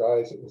Arabic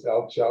skies, it was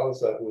Al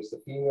Jawza, who was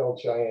the female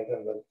giant,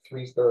 and the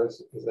 3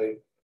 stars is a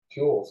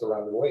jewels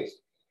around her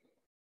waist.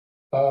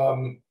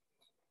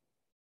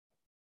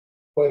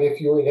 But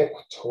if you're in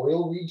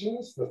equatorial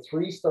regions, the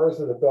 3 stars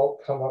of the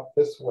belt come up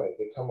this way.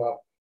 They come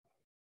up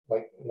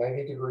like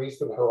 90 degrees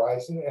to the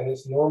horizon, and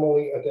it's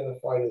normally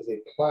identified as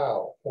a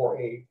plow or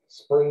a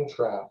spring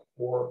trap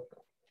or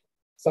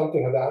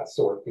something of that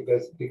sort,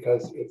 because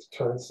it's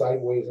turned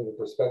sideways and the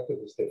perspective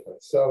is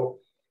different. So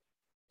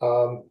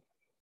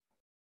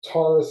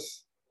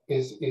Taurus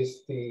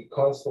is the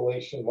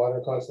constellation,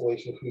 modern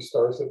constellation, whose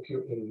stars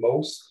appear in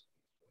most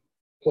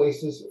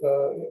places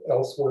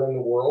elsewhere in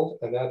the world,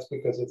 and that's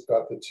because it's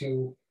got the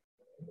two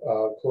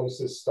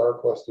closest star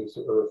clusters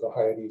to Earth, the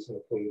Hyades and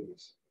the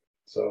Pleiades.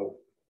 So,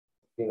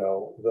 you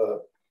know,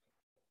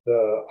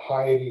 the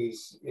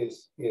Hyades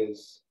is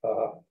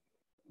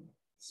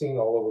seen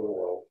all over the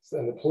world,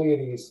 and the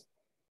Pleiades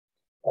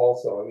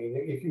also. I mean,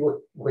 if you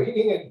were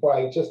rating it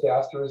by just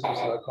asterisms,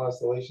 not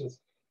constellations,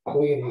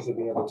 Pleiades would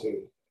be number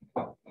two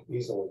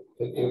easily.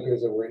 It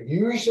appears that it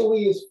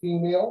usually is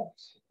female,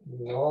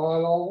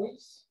 not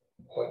always,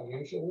 but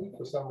usually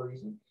for some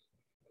reason.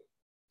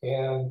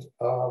 And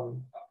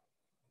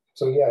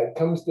so yeah, it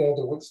comes down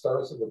to which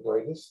stars are the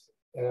brightest.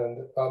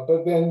 And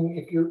but then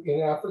if you're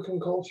in African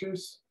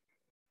cultures,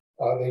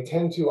 they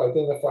tend to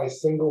identify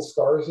single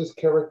stars as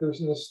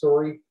characters in the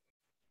story.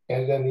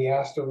 And then the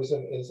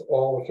asterism is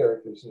all the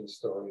characters in the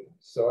story.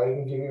 So I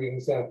can give you an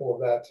example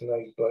of that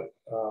tonight, but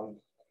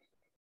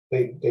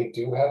they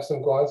do have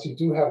some gods. You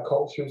do have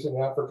cultures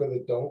in Africa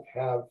that don't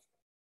have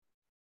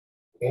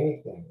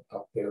anything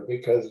up there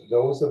because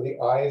those are the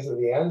eyes of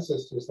the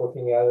ancestors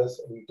looking at us,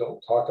 and we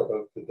don't talk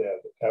about the dead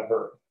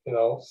ever, you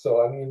know?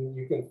 So, I mean,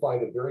 you can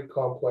find a very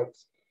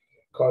complex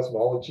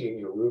cosmology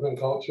in Yoruban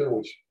culture,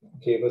 which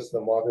gave us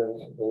the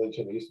modern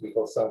religion. It used to be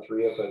called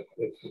Santeria, but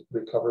it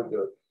recovered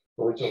their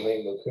original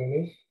name,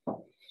 Lukumi,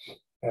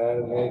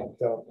 and they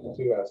don't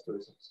do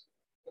asterisms.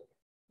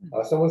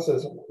 Someone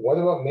says, what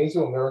about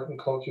Mesoamerican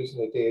cultures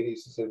and the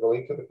deities as they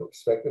relate to the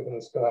perspective in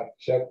the sky?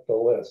 Check the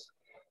list.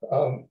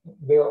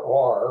 There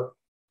are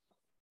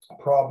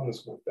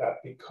problems with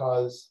that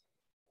because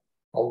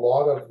a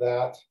lot of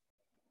that,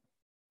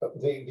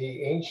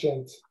 the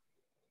ancient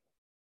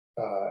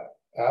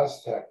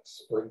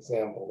Aztecs, for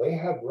example, they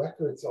had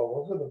records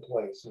all over the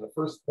place. And the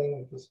first thing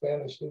that the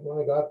Spanish did when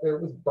they got there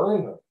was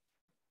burn them.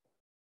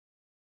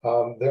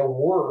 There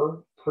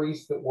were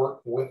priests that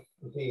worked with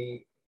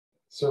the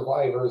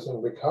survivors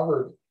and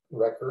recovered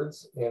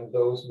records, and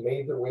those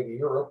made their way to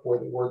Europe where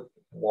they were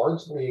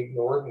largely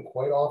ignored. And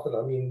quite often,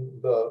 I mean,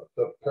 the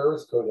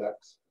Paris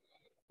Codex,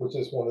 which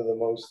is one of the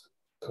most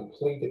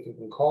complete, if you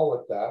can call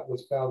it that,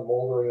 was found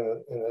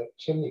moldering in a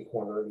chimney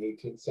corner in the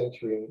 18th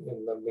century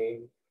in the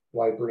main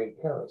library in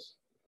Paris.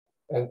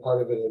 And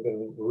part of it had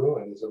been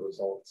ruined as a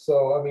result.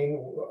 So, I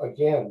mean,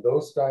 again,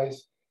 those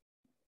guys,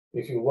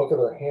 if you look at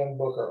our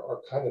handbook,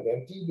 are kind of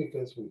empty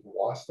because we've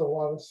lost a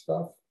lot of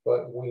stuff,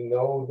 but we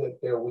know that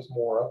there was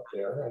more up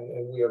there,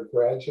 and we are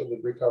gradually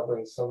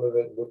recovering some of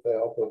it with the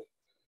help of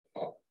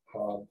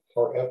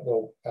our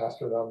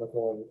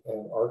ethno-astronomical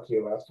and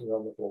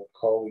archaeo-astronomical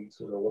colleagues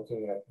who are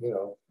looking at, you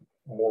know,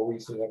 more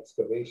recent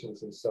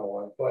excavations and so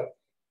on. But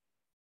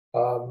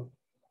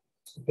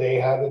they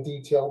had a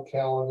detailed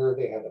calendar.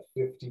 They had a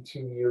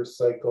 52-year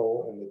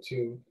cycle, and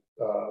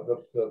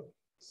the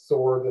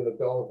sword and the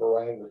bell of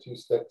Orion were two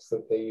sticks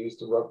that they used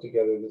to rub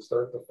together to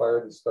start the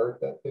fire, to start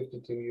that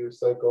 52-year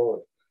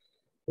cycle.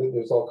 And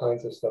there's all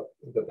kinds of stuff.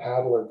 The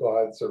paddler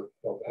gods are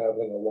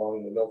paddling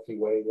along the Milky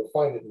Way. You'll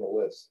find it in the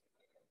list.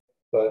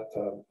 But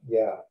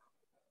yeah,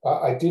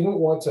 I didn't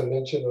want to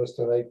mention those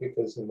tonight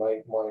because in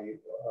my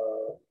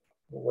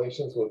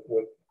relations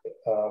with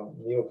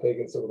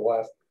neo-pagans over the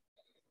last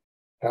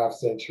half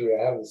century,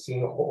 I haven't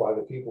seen a whole lot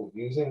of people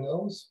using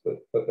those, but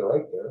they're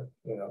right there,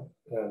 you know,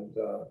 and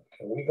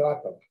we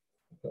got them,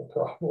 no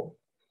problem.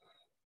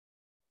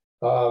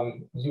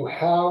 You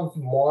have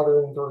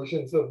modern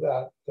versions of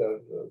that,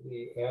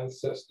 the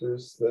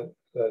ancestors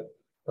that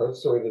are,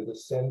 sorry, the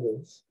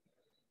descendants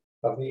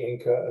of the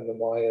Inca and the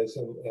Mayas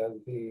and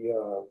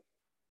the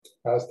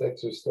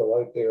Aztecs are still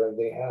out there, and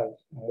they have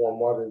more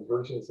modern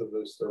versions of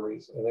those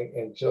stories.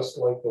 And just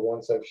like the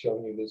ones I've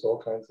shown you, there's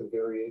all kinds of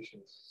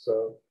variations.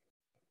 So,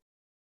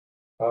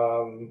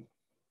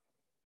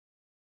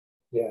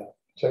 yeah,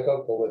 check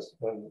out the list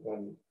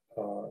when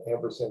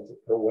Amber sends it,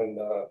 or when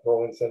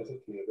Roland sends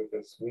it to you,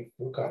 because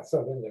we've got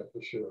some in there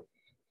for sure.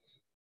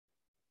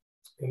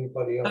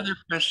 Anybody else? Another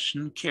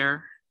question,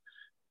 Care.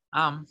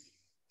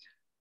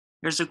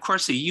 There's of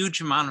course a huge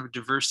amount of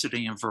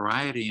diversity and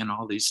variety in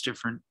all these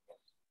different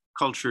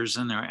cultures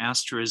and their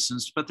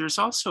asterisms, but there's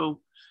also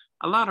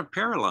a lot of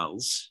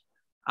parallels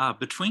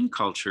between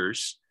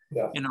cultures.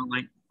 Yeah. You know,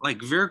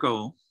 like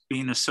Virgo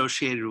being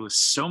associated with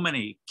so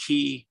many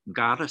key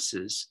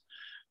goddesses.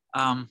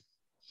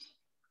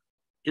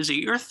 Is it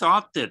your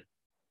thought that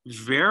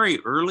very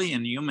early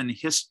in human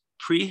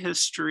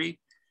prehistory,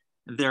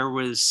 there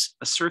was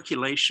a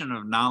circulation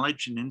of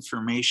knowledge and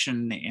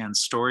information and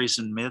stories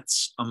and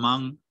myths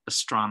among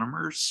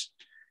astronomers,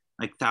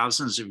 like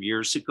thousands of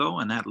years ago,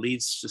 and that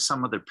leads to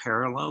some of the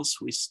parallels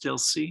we still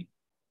see?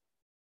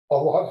 A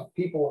lot of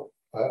people,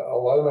 a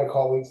lot of my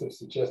colleagues have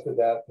suggested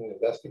that and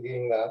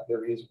investigating that.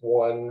 There is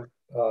one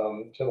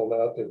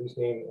gentleman out there whose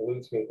name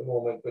eludes me at the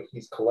moment, but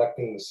he's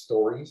collecting the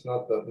stories,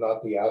 not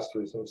the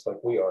asterisms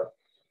like we are,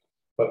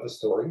 but the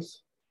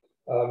stories.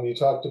 You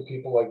talk to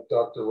people like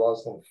Dr.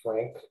 Rosalind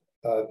Frank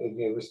at the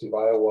University of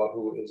Iowa,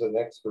 who is an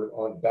expert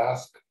on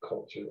Basque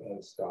culture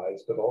and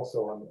skies, but also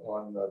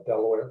on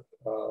Delaware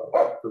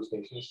First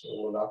Nations,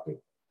 Lenape.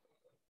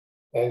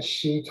 And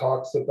she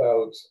talks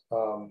about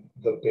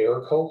the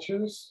bear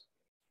cultures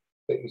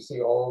that you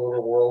see all over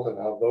the world and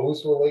how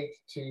those relate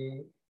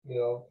to,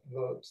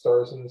 the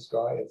stars in the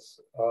sky. It's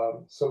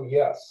so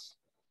yes.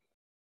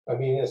 I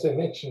mean, as I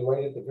mentioned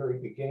right at the very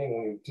beginning,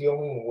 when you're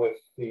dealing with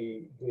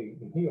the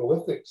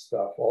Neolithic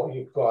stuff, all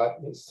you've got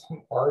is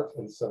some art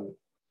and some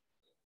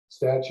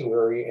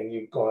statuary, and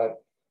you've got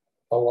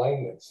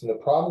alignments. And the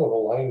problem with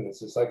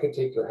alignments is I could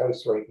take your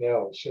house right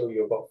now and show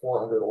you about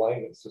 400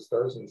 alignments of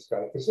stars in the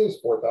sky, because there's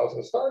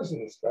 4,000 stars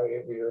in the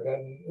sky over your head,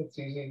 and it's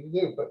easy to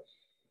do. But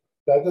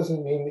that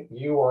doesn't mean that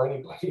you or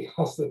anybody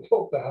else that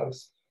built the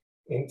house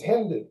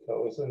intended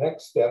those. The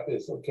next step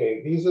is,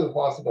 okay, these are the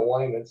possible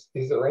alignments.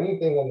 Is there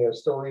anything in their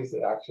stories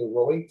that actually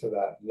relate to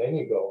that? And then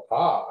you go,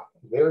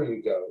 there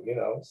you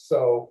go,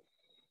 So,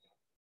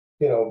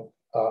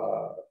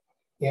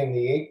 in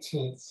the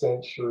 18th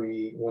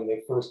century, when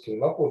they first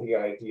came up with the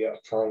idea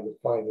of trying to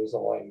find those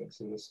alignments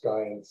in the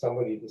sky, and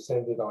somebody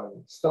descended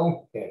on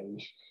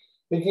Stonehenge,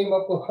 they came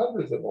up with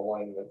hundreds of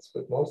alignments,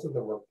 but most of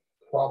them were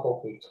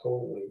probably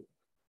totally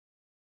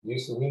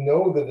useless. We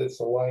know that it's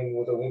aligned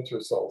with a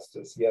winter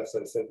solstice. Yes,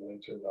 I said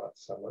winter, not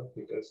summer,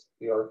 because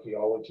the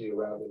archaeology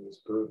around it has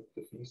proved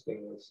the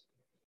feasting was,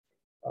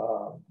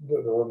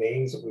 the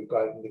remains that we've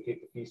got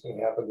indicate the feasting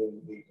happened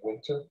in the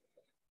winter,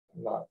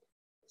 not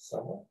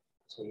summer.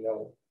 So we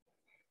know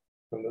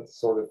from the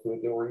sort of food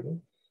they were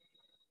eating.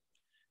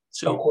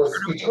 So, of course,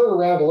 if you turn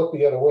around and look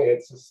the other way,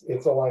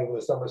 it's aligned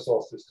with the summer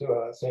solstice too.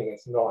 I'm not saying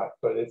it's not,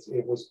 but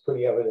it was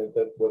pretty evident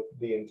that what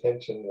the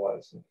intention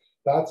was. And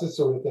that's the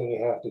sort of thing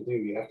you have to do.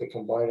 You have to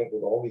combine it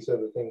with all these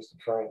other things to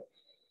try and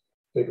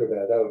figure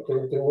that out.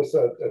 There was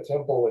a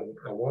temple,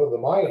 and one of the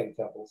Mayan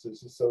temples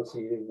is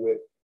associated with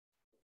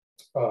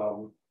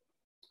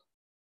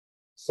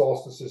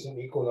solstices and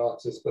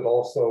equinoxes, but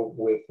also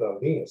with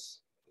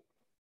Venus.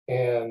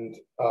 And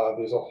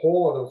there's a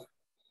whole lot of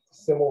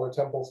similar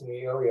temples in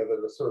the area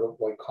that are sort of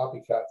like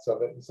copycats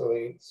of it. And so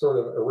they sort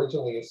of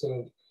originally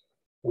assumed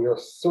we are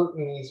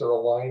certain these are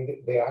aligned.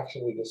 They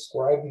actually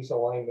describe these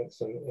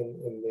alignments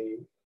in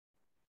the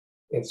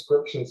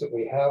inscriptions that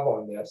we have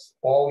on this.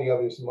 All the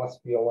others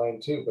must be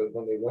aligned too. But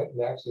when they went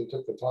and actually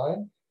took the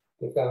time,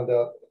 they found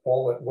out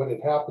what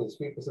had happened is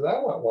people said, I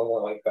want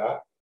one like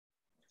that.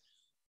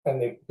 And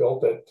they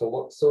built it to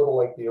look sort of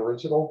like the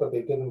original, but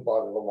they didn't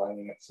bother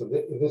aligning it. So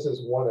this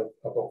is one of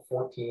about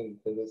 14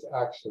 that is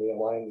actually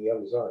aligned, the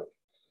others aren't.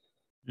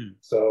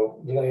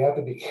 So, you have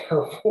to be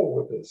careful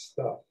with this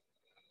stuff.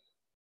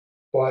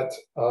 But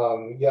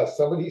yes,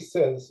 somebody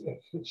says in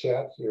the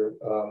chat here,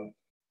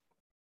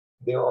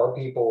 there are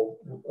people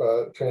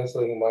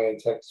translating Mayan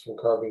texts from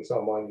carvings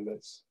on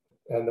monuments.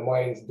 And the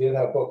Mayans did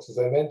have books, as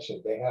I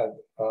mentioned. They had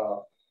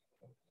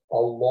a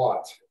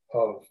lot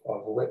of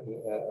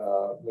written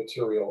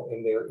material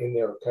in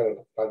their kind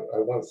of, I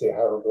want to say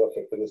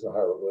hieroglyphic, but it's not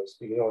hieroglyphs,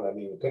 but you know what I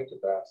mean,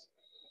 pictographs.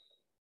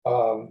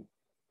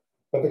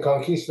 But the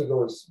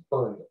conquistadors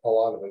burned a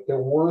lot of it. There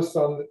were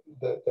some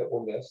that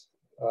were missed,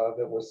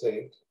 that were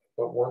saved,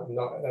 but weren't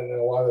not, and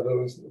a lot of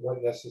those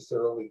weren't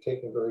necessarily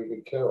taken very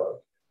good care of.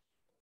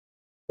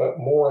 But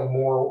more and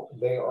more,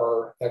 they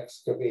are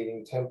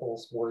excavating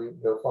temples where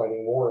they're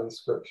finding more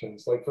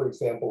inscriptions. Like, for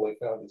example, they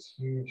found this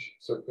huge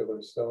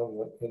circular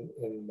stone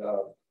in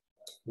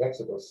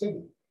Mexico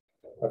City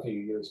a few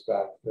years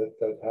back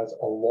that has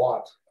a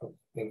lot of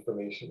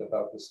information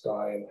about the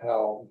sky and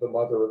how the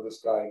mother of the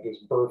sky gives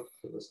birth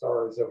to the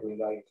stars every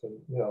night. And,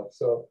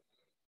 so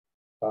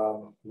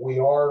we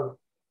are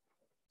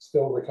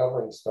still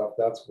recovering stuff.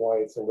 That's why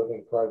it's a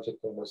living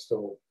project and we're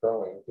still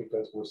growing,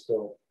 because we're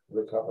still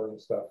recovering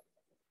stuff.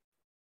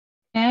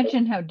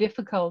 Imagine how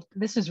difficult,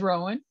 this is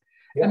Rowan,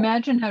 yeah.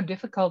 Imagine how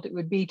difficult it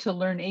would be to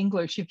learn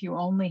English if you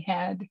only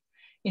had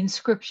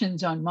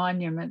inscriptions on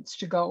monuments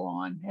to go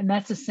on. And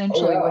that's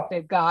essentially what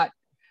they've got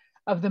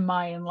of the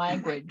Mayan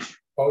language.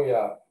 Oh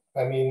yeah,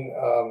 I mean,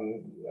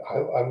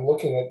 I'm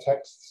looking at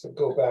texts that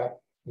go back,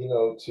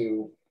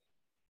 to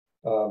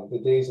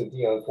the days of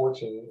Dion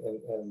Fortune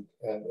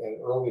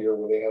and earlier,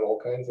 where they had all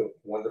kinds of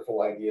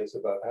wonderful ideas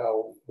about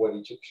what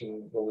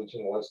Egyptian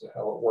religion was and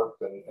how it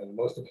worked, and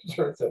most of it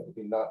turns out to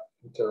be not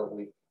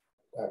terribly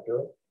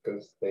accurate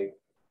because they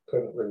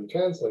couldn't really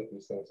translate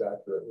these things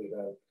accurately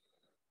then.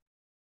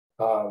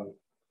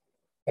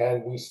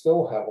 And we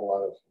still have a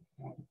lot of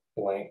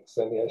blanks.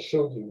 I mean, I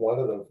showed you one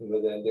of them from the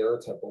Dendera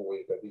temple where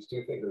you've got these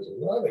two figures of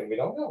nothing. We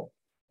don't know,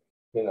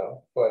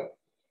 but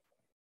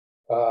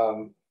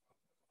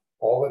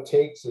all it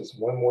takes is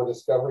one more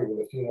discovery with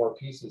a few more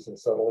pieces, and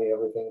suddenly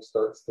everything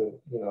starts to,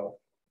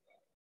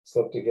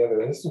 slip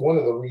together. And this is one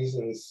of the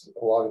reasons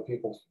a lot of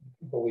people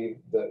believe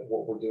that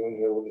what we're doing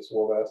here with this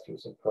World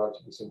Astrophysics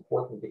project is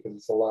important, because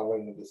it's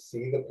allowing them to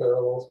see the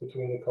parallels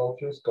between the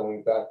cultures,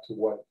 going back to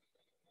what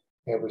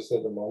Amber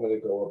said a moment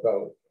ago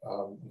about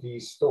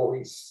these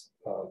stories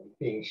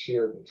being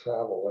shared in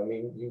travel. I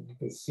mean, you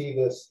can see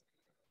this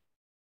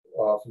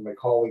from my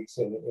colleagues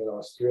in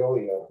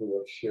Australia who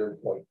have shared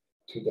like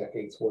 2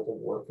 decades worth of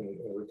work in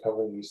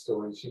recovering these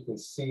stories. You can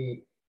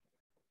see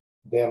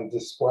them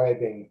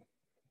describing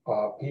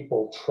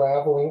people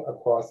traveling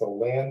across a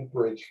land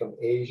bridge from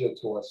Asia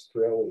to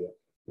Australia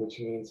which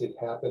means it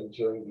happened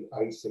during the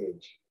Ice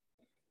Age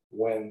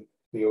when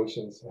the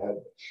oceans had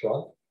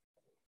shrunk.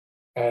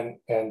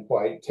 And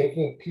by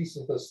taking a piece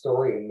of the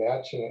story and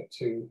matching it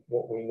to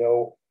what we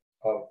know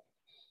of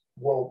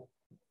world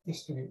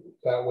history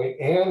that way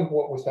and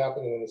what was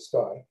happening in the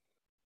sky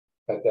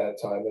at that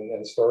time,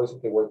 and stars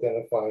that they were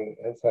identifying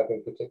as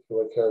having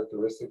particular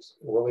characteristics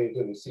related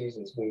to the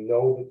seasons, we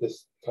know that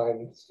this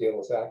time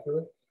scale is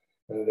accurate,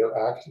 and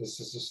this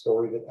is a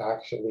story that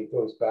actually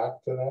goes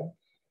back to them.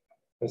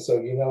 And so,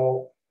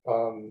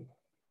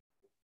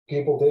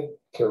 people did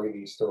carry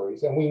these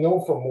stories, and we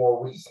know from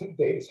more recent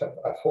days,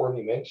 I've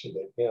already mentioned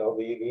it,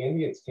 the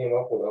Indians came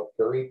up with a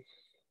very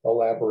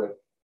elaborate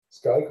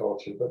sky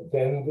culture, but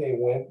then they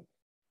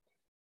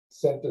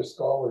sent their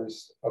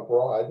scholars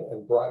abroad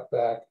and brought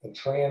back and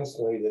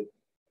translated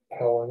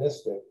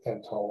Hellenistic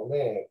and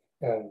Ptolemaic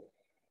and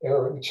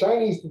Arabic. The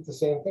Chinese did the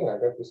same thing. I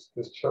got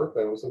this chart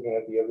that I was looking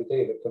at the other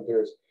day that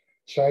compares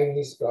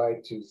Chinese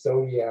sky to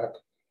zodiac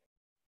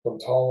from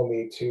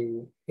Ptolemy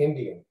to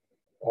Indian,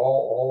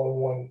 all in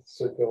one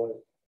circular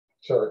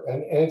chart.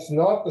 And it's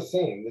not the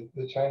same.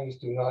 The Chinese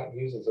do not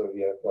use a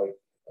zodiac like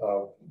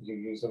you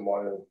use in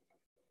modern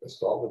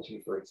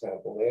astrology, for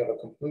example. They have a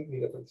completely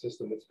different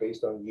system that's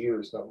based on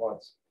years, not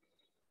months.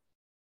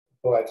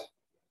 But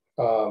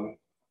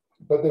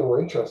they were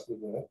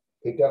interested in it.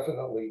 They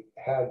definitely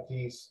had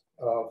these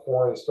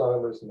foreign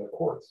astronomers in their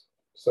courts.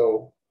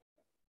 So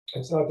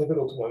it's not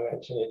difficult to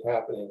imagine it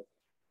happening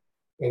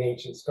in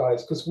ancient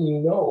skies, because we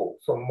know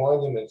from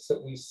monuments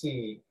that we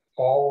see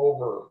all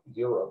over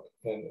Europe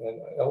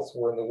and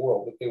elsewhere in the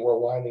world that they were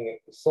aligning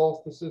it with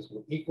solstices,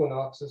 with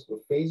equinoxes,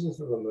 with phases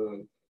of the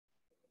moon.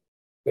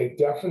 They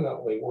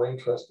definitely were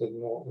interested in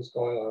what was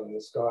going on in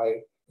the sky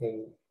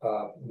in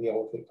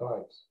Neolithic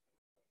times.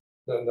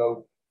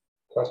 No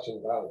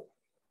question about it.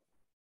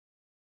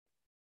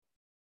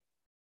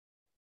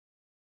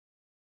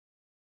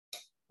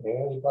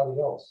 Anybody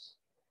else?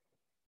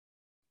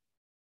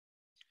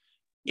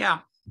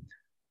 Yeah.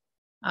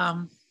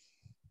 I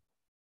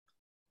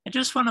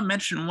just want to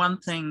mention one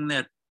thing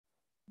that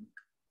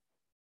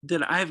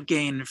I've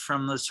gained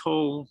from this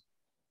whole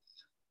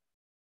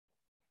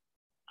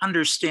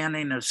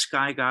understanding of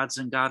sky gods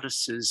and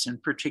goddesses,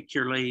 and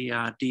particularly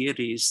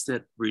deities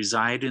that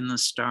reside in the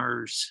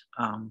stars.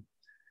 I'm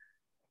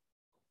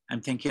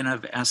thinking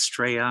of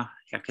Astrea,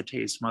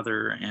 Hecate's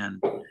mother,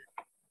 and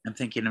I'm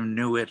thinking of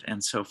Nuit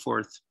and so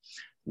forth.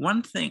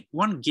 One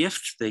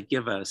gift they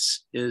give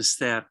us is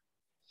that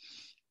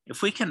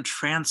if we can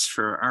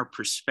transfer our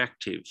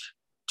perspective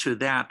to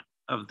that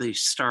of the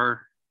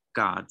star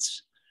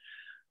gods,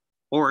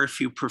 or if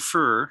you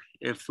prefer,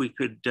 if we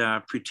could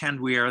pretend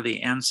we are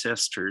the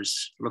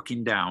ancestors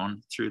looking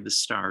down through the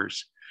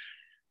stars,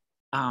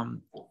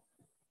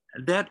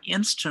 that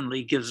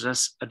instantly gives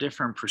us a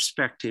different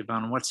perspective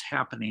on what's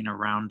happening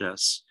around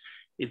us.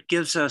 It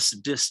gives us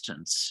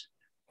distance.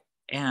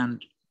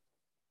 And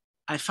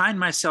I find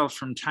myself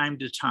from time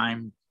to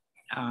time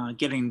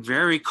getting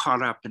very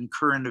caught up in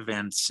current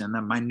events and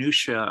the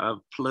minutia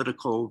of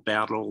political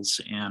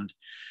battles and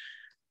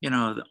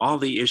all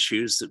the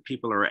issues that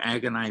people are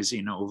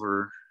agonizing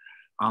over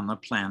on the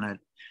planet.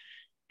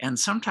 And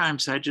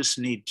sometimes I just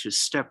need to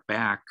step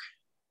back.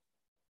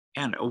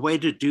 And a way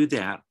to do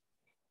that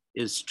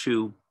is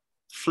to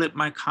flip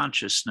my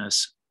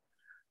consciousness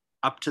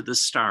up to the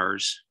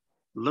stars,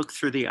 look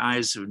through the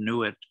eyes of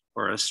Nuit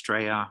or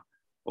Astrea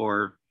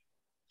or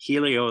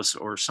Helios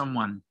or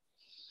someone,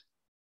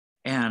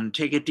 and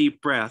take a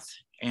deep breath.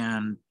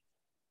 And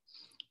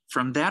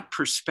from that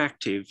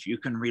perspective, you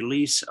can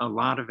release a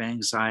lot of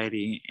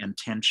anxiety and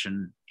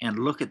tension and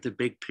look at the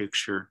big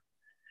picture.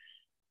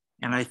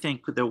 And I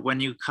think that when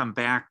you come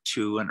back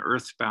to an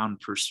earthbound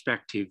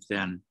perspective,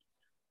 then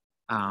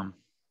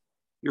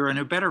you're in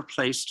a better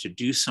place to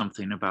do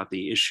something about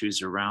the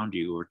issues around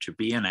you, or to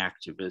be an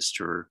activist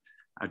or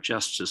a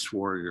justice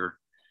warrior,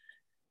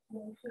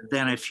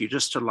 than if you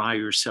just allow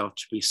yourself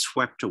to be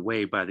swept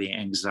away by the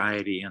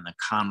anxiety and the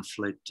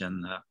conflict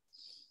and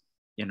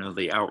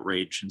the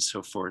outrage and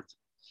so forth.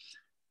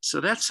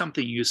 So that's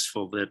something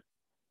useful that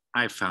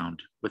I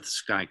found with the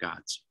sky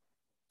gods.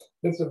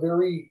 It's a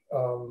very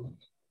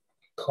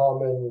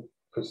common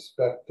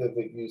perspective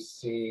that you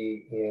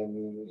see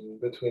in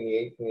between the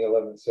 8th and the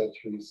 11th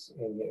centuries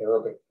in the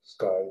Arabic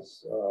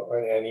skies,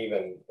 and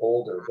even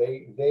older.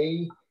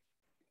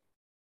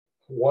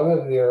 One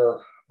of their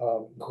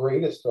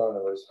great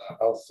astronomers,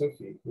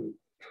 Al-Sufi, who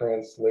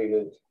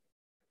translated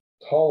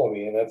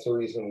Ptolemy, and that's the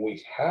reason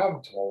we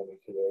have Ptolemy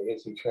today,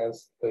 is he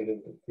translated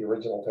the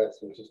original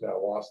text, which is now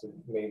lost and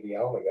made the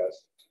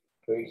Almagest.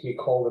 He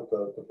called it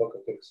the Book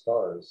of Fixed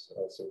Stars,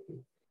 Al-Sufi.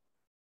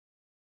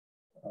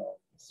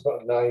 It's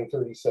about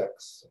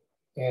 936.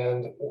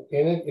 And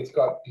in it, it's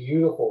got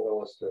beautiful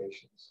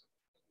illustrations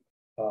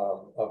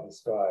of the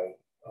sky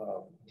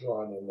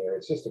drawn in there.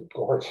 It's just a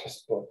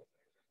gorgeous book.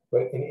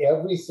 But in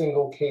every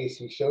single case,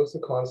 he shows the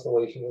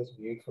constellation as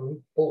viewed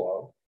from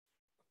below.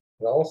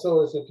 And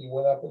also as if you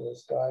went up in the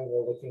sky and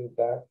were looking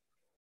back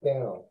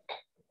down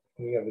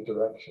in the other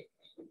direction.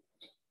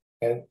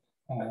 And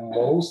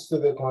most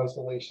of the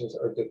constellations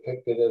are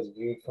depicted as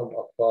viewed from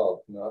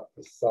above, not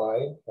the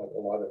side, like a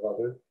lot of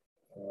other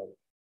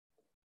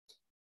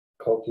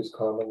cultures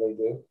commonly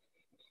do.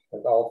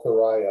 Like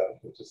Althariah,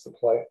 which is the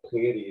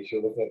Pleiades,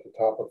 you're looking at the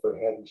top of her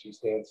head and she's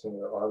dancing,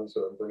 her arms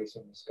are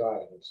embracing the sky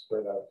and they're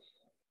spread out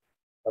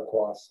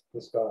across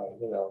the sky,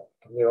 you know.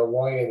 The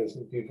Orion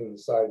isn't viewed from the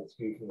side, it's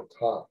viewed from the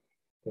top,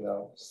 you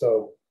know.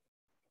 So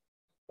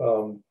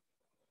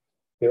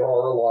there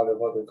are a lot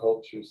of other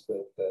cultures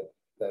that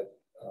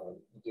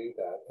do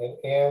that.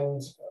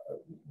 And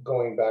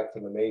going back to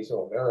the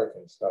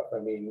Mesoamerican stuff, I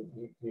mean,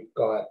 you've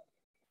got,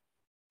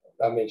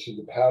 I mentioned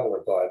the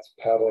paddler gods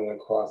paddling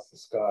across the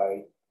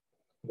sky,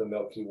 the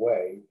Milky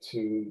Way,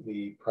 to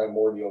the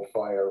primordial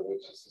fire,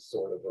 which is the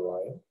sword of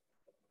Orion.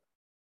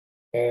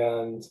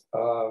 And,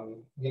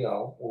 you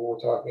know, we're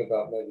talking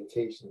about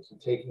meditations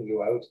and taking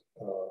you out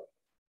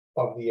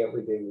of the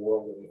everyday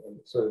world and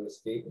sort of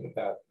escaping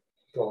that,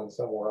 going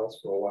somewhere else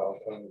for a while,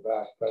 coming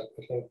back. But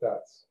I think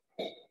that's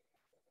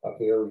a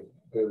very,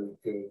 very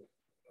good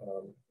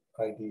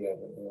idea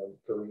and a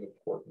very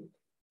important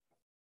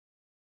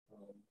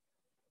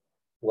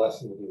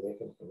lesson to be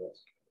taken from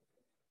this.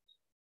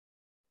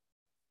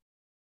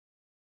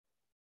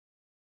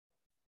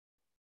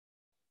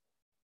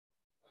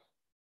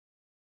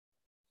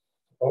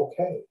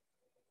 Okay,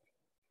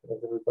 I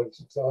think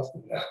everybody's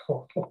exhausted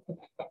now.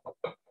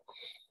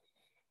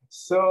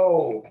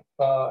 So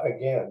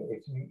again,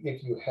 if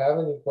you have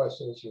any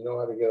questions, you know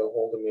how to get a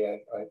hold of me.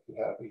 I'd be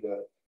happy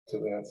to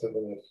answer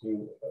them. If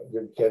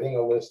you're getting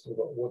a list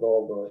with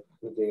all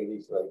the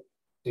deities that I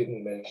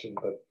didn't mention,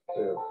 but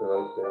they're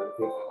right there.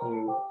 If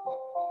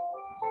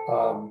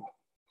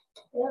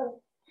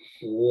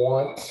you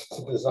want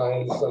to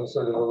design some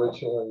sort of a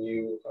ritual and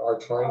you are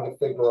trying to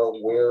figure out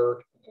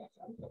where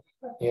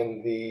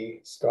in the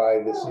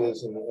sky this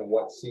is and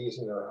what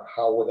season or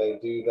how would I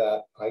do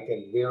that, I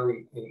can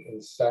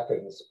in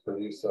seconds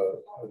produce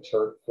a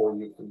chart for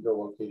you for your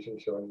location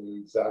showing you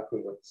exactly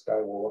what the sky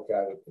will look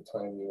at the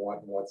time you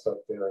want and what's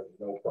up there, and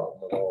no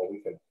problem at all. We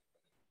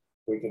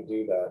can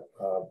do that.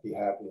 Be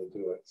happy to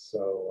do it.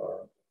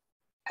 So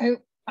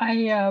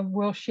I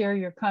will share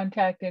your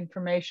contact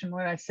information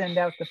when I send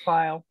out the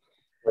file.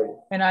 Great.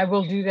 And I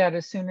will do that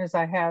as soon as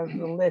I have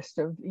the list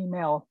of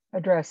email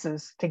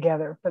addresses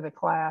together for the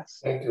class.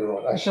 Thank you,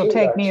 Ron. It'll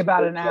take me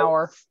about an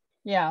hour.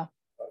 Yeah.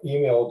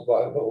 Emailed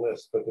by the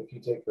list, but if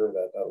you take care of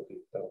that, that'll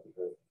be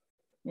great.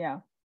 Yeah.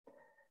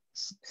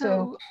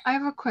 So I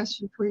have a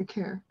question for you,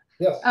 Care.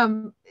 Yes.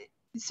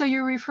 So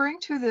you're referring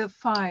to the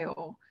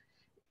file.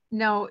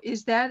 Now,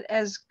 is that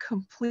as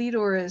complete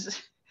or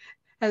as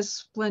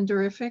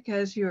splendorific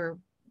as your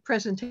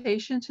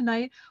presentation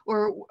tonight,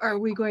 or are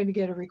we going to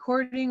get a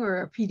recording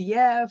or a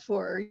PDF,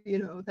 or you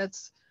know,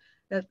 that's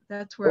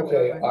where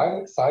okay,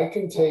 I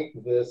can take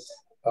this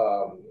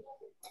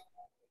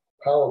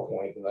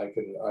PowerPoint and I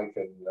can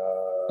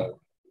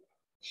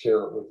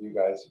share it with you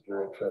guys if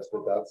you're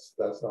interested.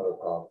 That's not a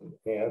problem.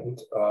 And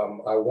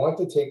I want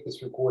to take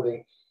this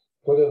recording,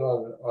 put it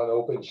on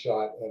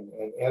OpenShot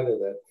and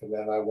edit it, and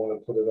then I want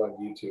to put it on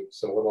YouTube.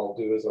 So what I'll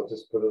do is I'll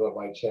just put it on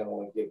my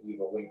channel and give you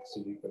the link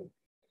so you can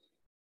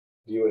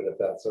view it if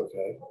that's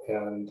okay.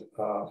 And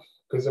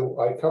because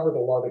I covered a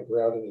lot of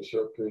ground in a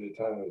short period of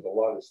time, there's a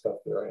lot of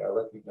stuff there. I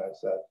recognize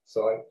that.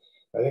 So I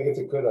think it's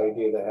a good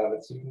idea to have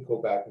it so you can go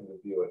back and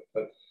review it.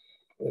 But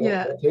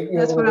yeah,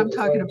 that's what I'm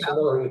talking about.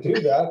 To do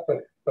that,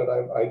 but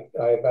I've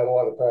had a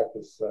lot of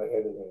practice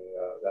editing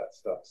that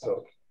stuff,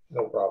 so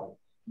no problem.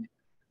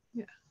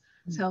 Yeah,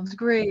 sounds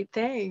great.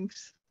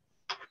 Thanks.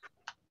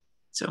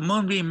 So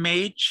Moonbeam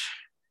Mage,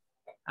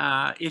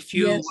 if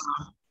you Yes.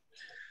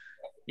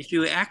 if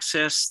you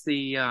access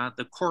the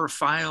core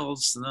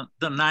files,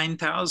 the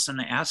 9,000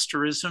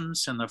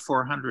 asterisms and the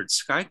 400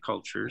 sky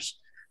cultures,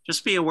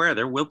 just be aware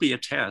there will be a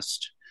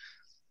test.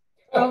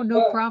 Oh,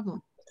 no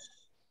problem.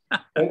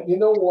 And you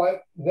know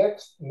what?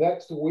 Next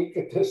week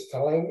at this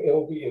time,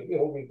 it'll be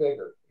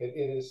bigger. It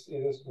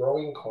is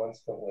growing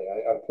constantly.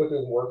 I put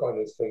in work on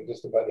this thing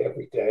just about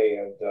every day,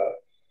 and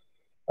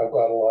I've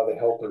got a lot of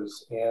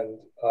helpers. And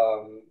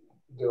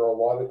there are a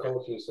lot of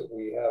cultures that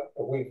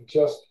we've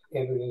just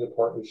entered into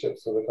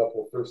partnerships with a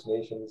couple of First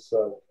Nations.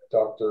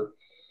 Dr.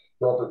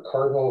 Robert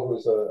Cardinal,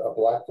 who's a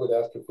Blackfoot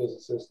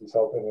astrophysicist, is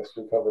helping us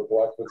recover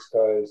Blackfoot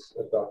skies.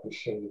 Dr.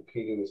 Shane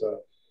Pete, who's a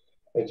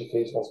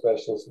educational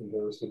specialist at the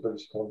University of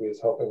British Columbia,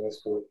 is helping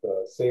us with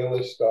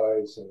Salish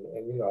skies,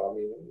 and you know, I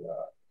mean,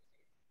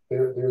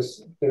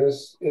 there's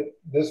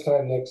this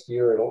time next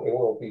year it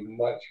will be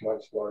much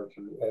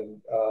larger,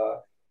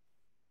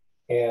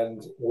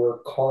 and we're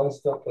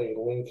constantly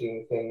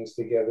linking things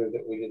together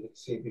that we didn't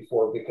see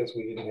before because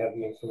we didn't have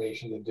the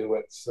information to do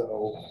it.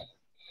 So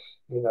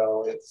you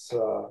know, it's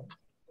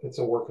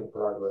a work in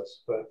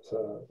progress, but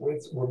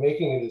we're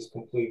making it as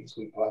complete as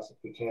we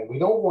possibly can. We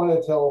don't want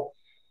to tell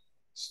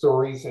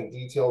stories in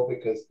detail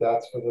because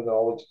that's for the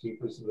knowledge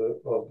keepers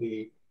of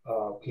the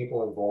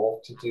people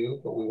involved to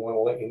do, but we want to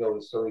let you know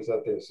the stories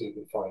out there so you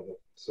can find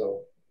it.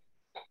 So,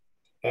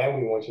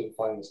 and we want you to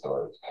find the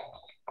stars.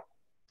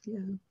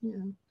 Yeah.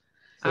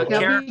 So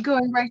Yeah,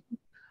 Karen,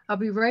 I'll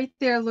be right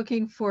there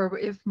looking for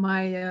if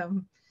my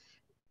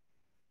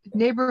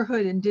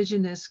neighborhood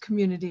indigenous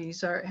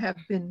communities have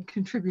been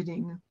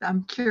contributing.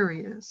 I'm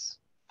curious.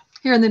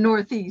 Here in the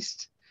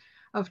northeast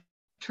of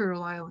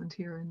Turtle Island,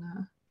 here in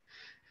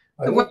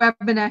the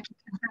Wabanaki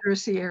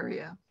Confederacy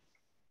area.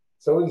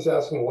 Somebody's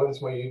asking, what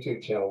is my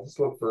YouTube channel? Just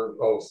look for,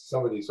 oh,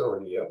 somebody's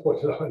already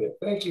put it on it.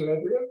 Thank you,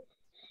 Andrea.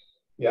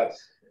 Yes.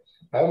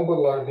 I haven't put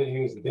a lot of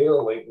videos there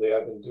lately.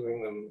 I've been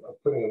doing them,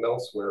 putting them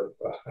elsewhere,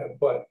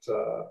 but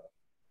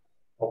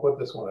I'll put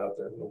this one out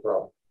there, no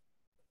problem.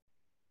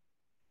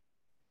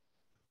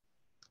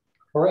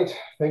 All right,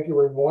 thank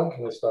you, everyone.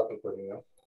 Can I stop recording now?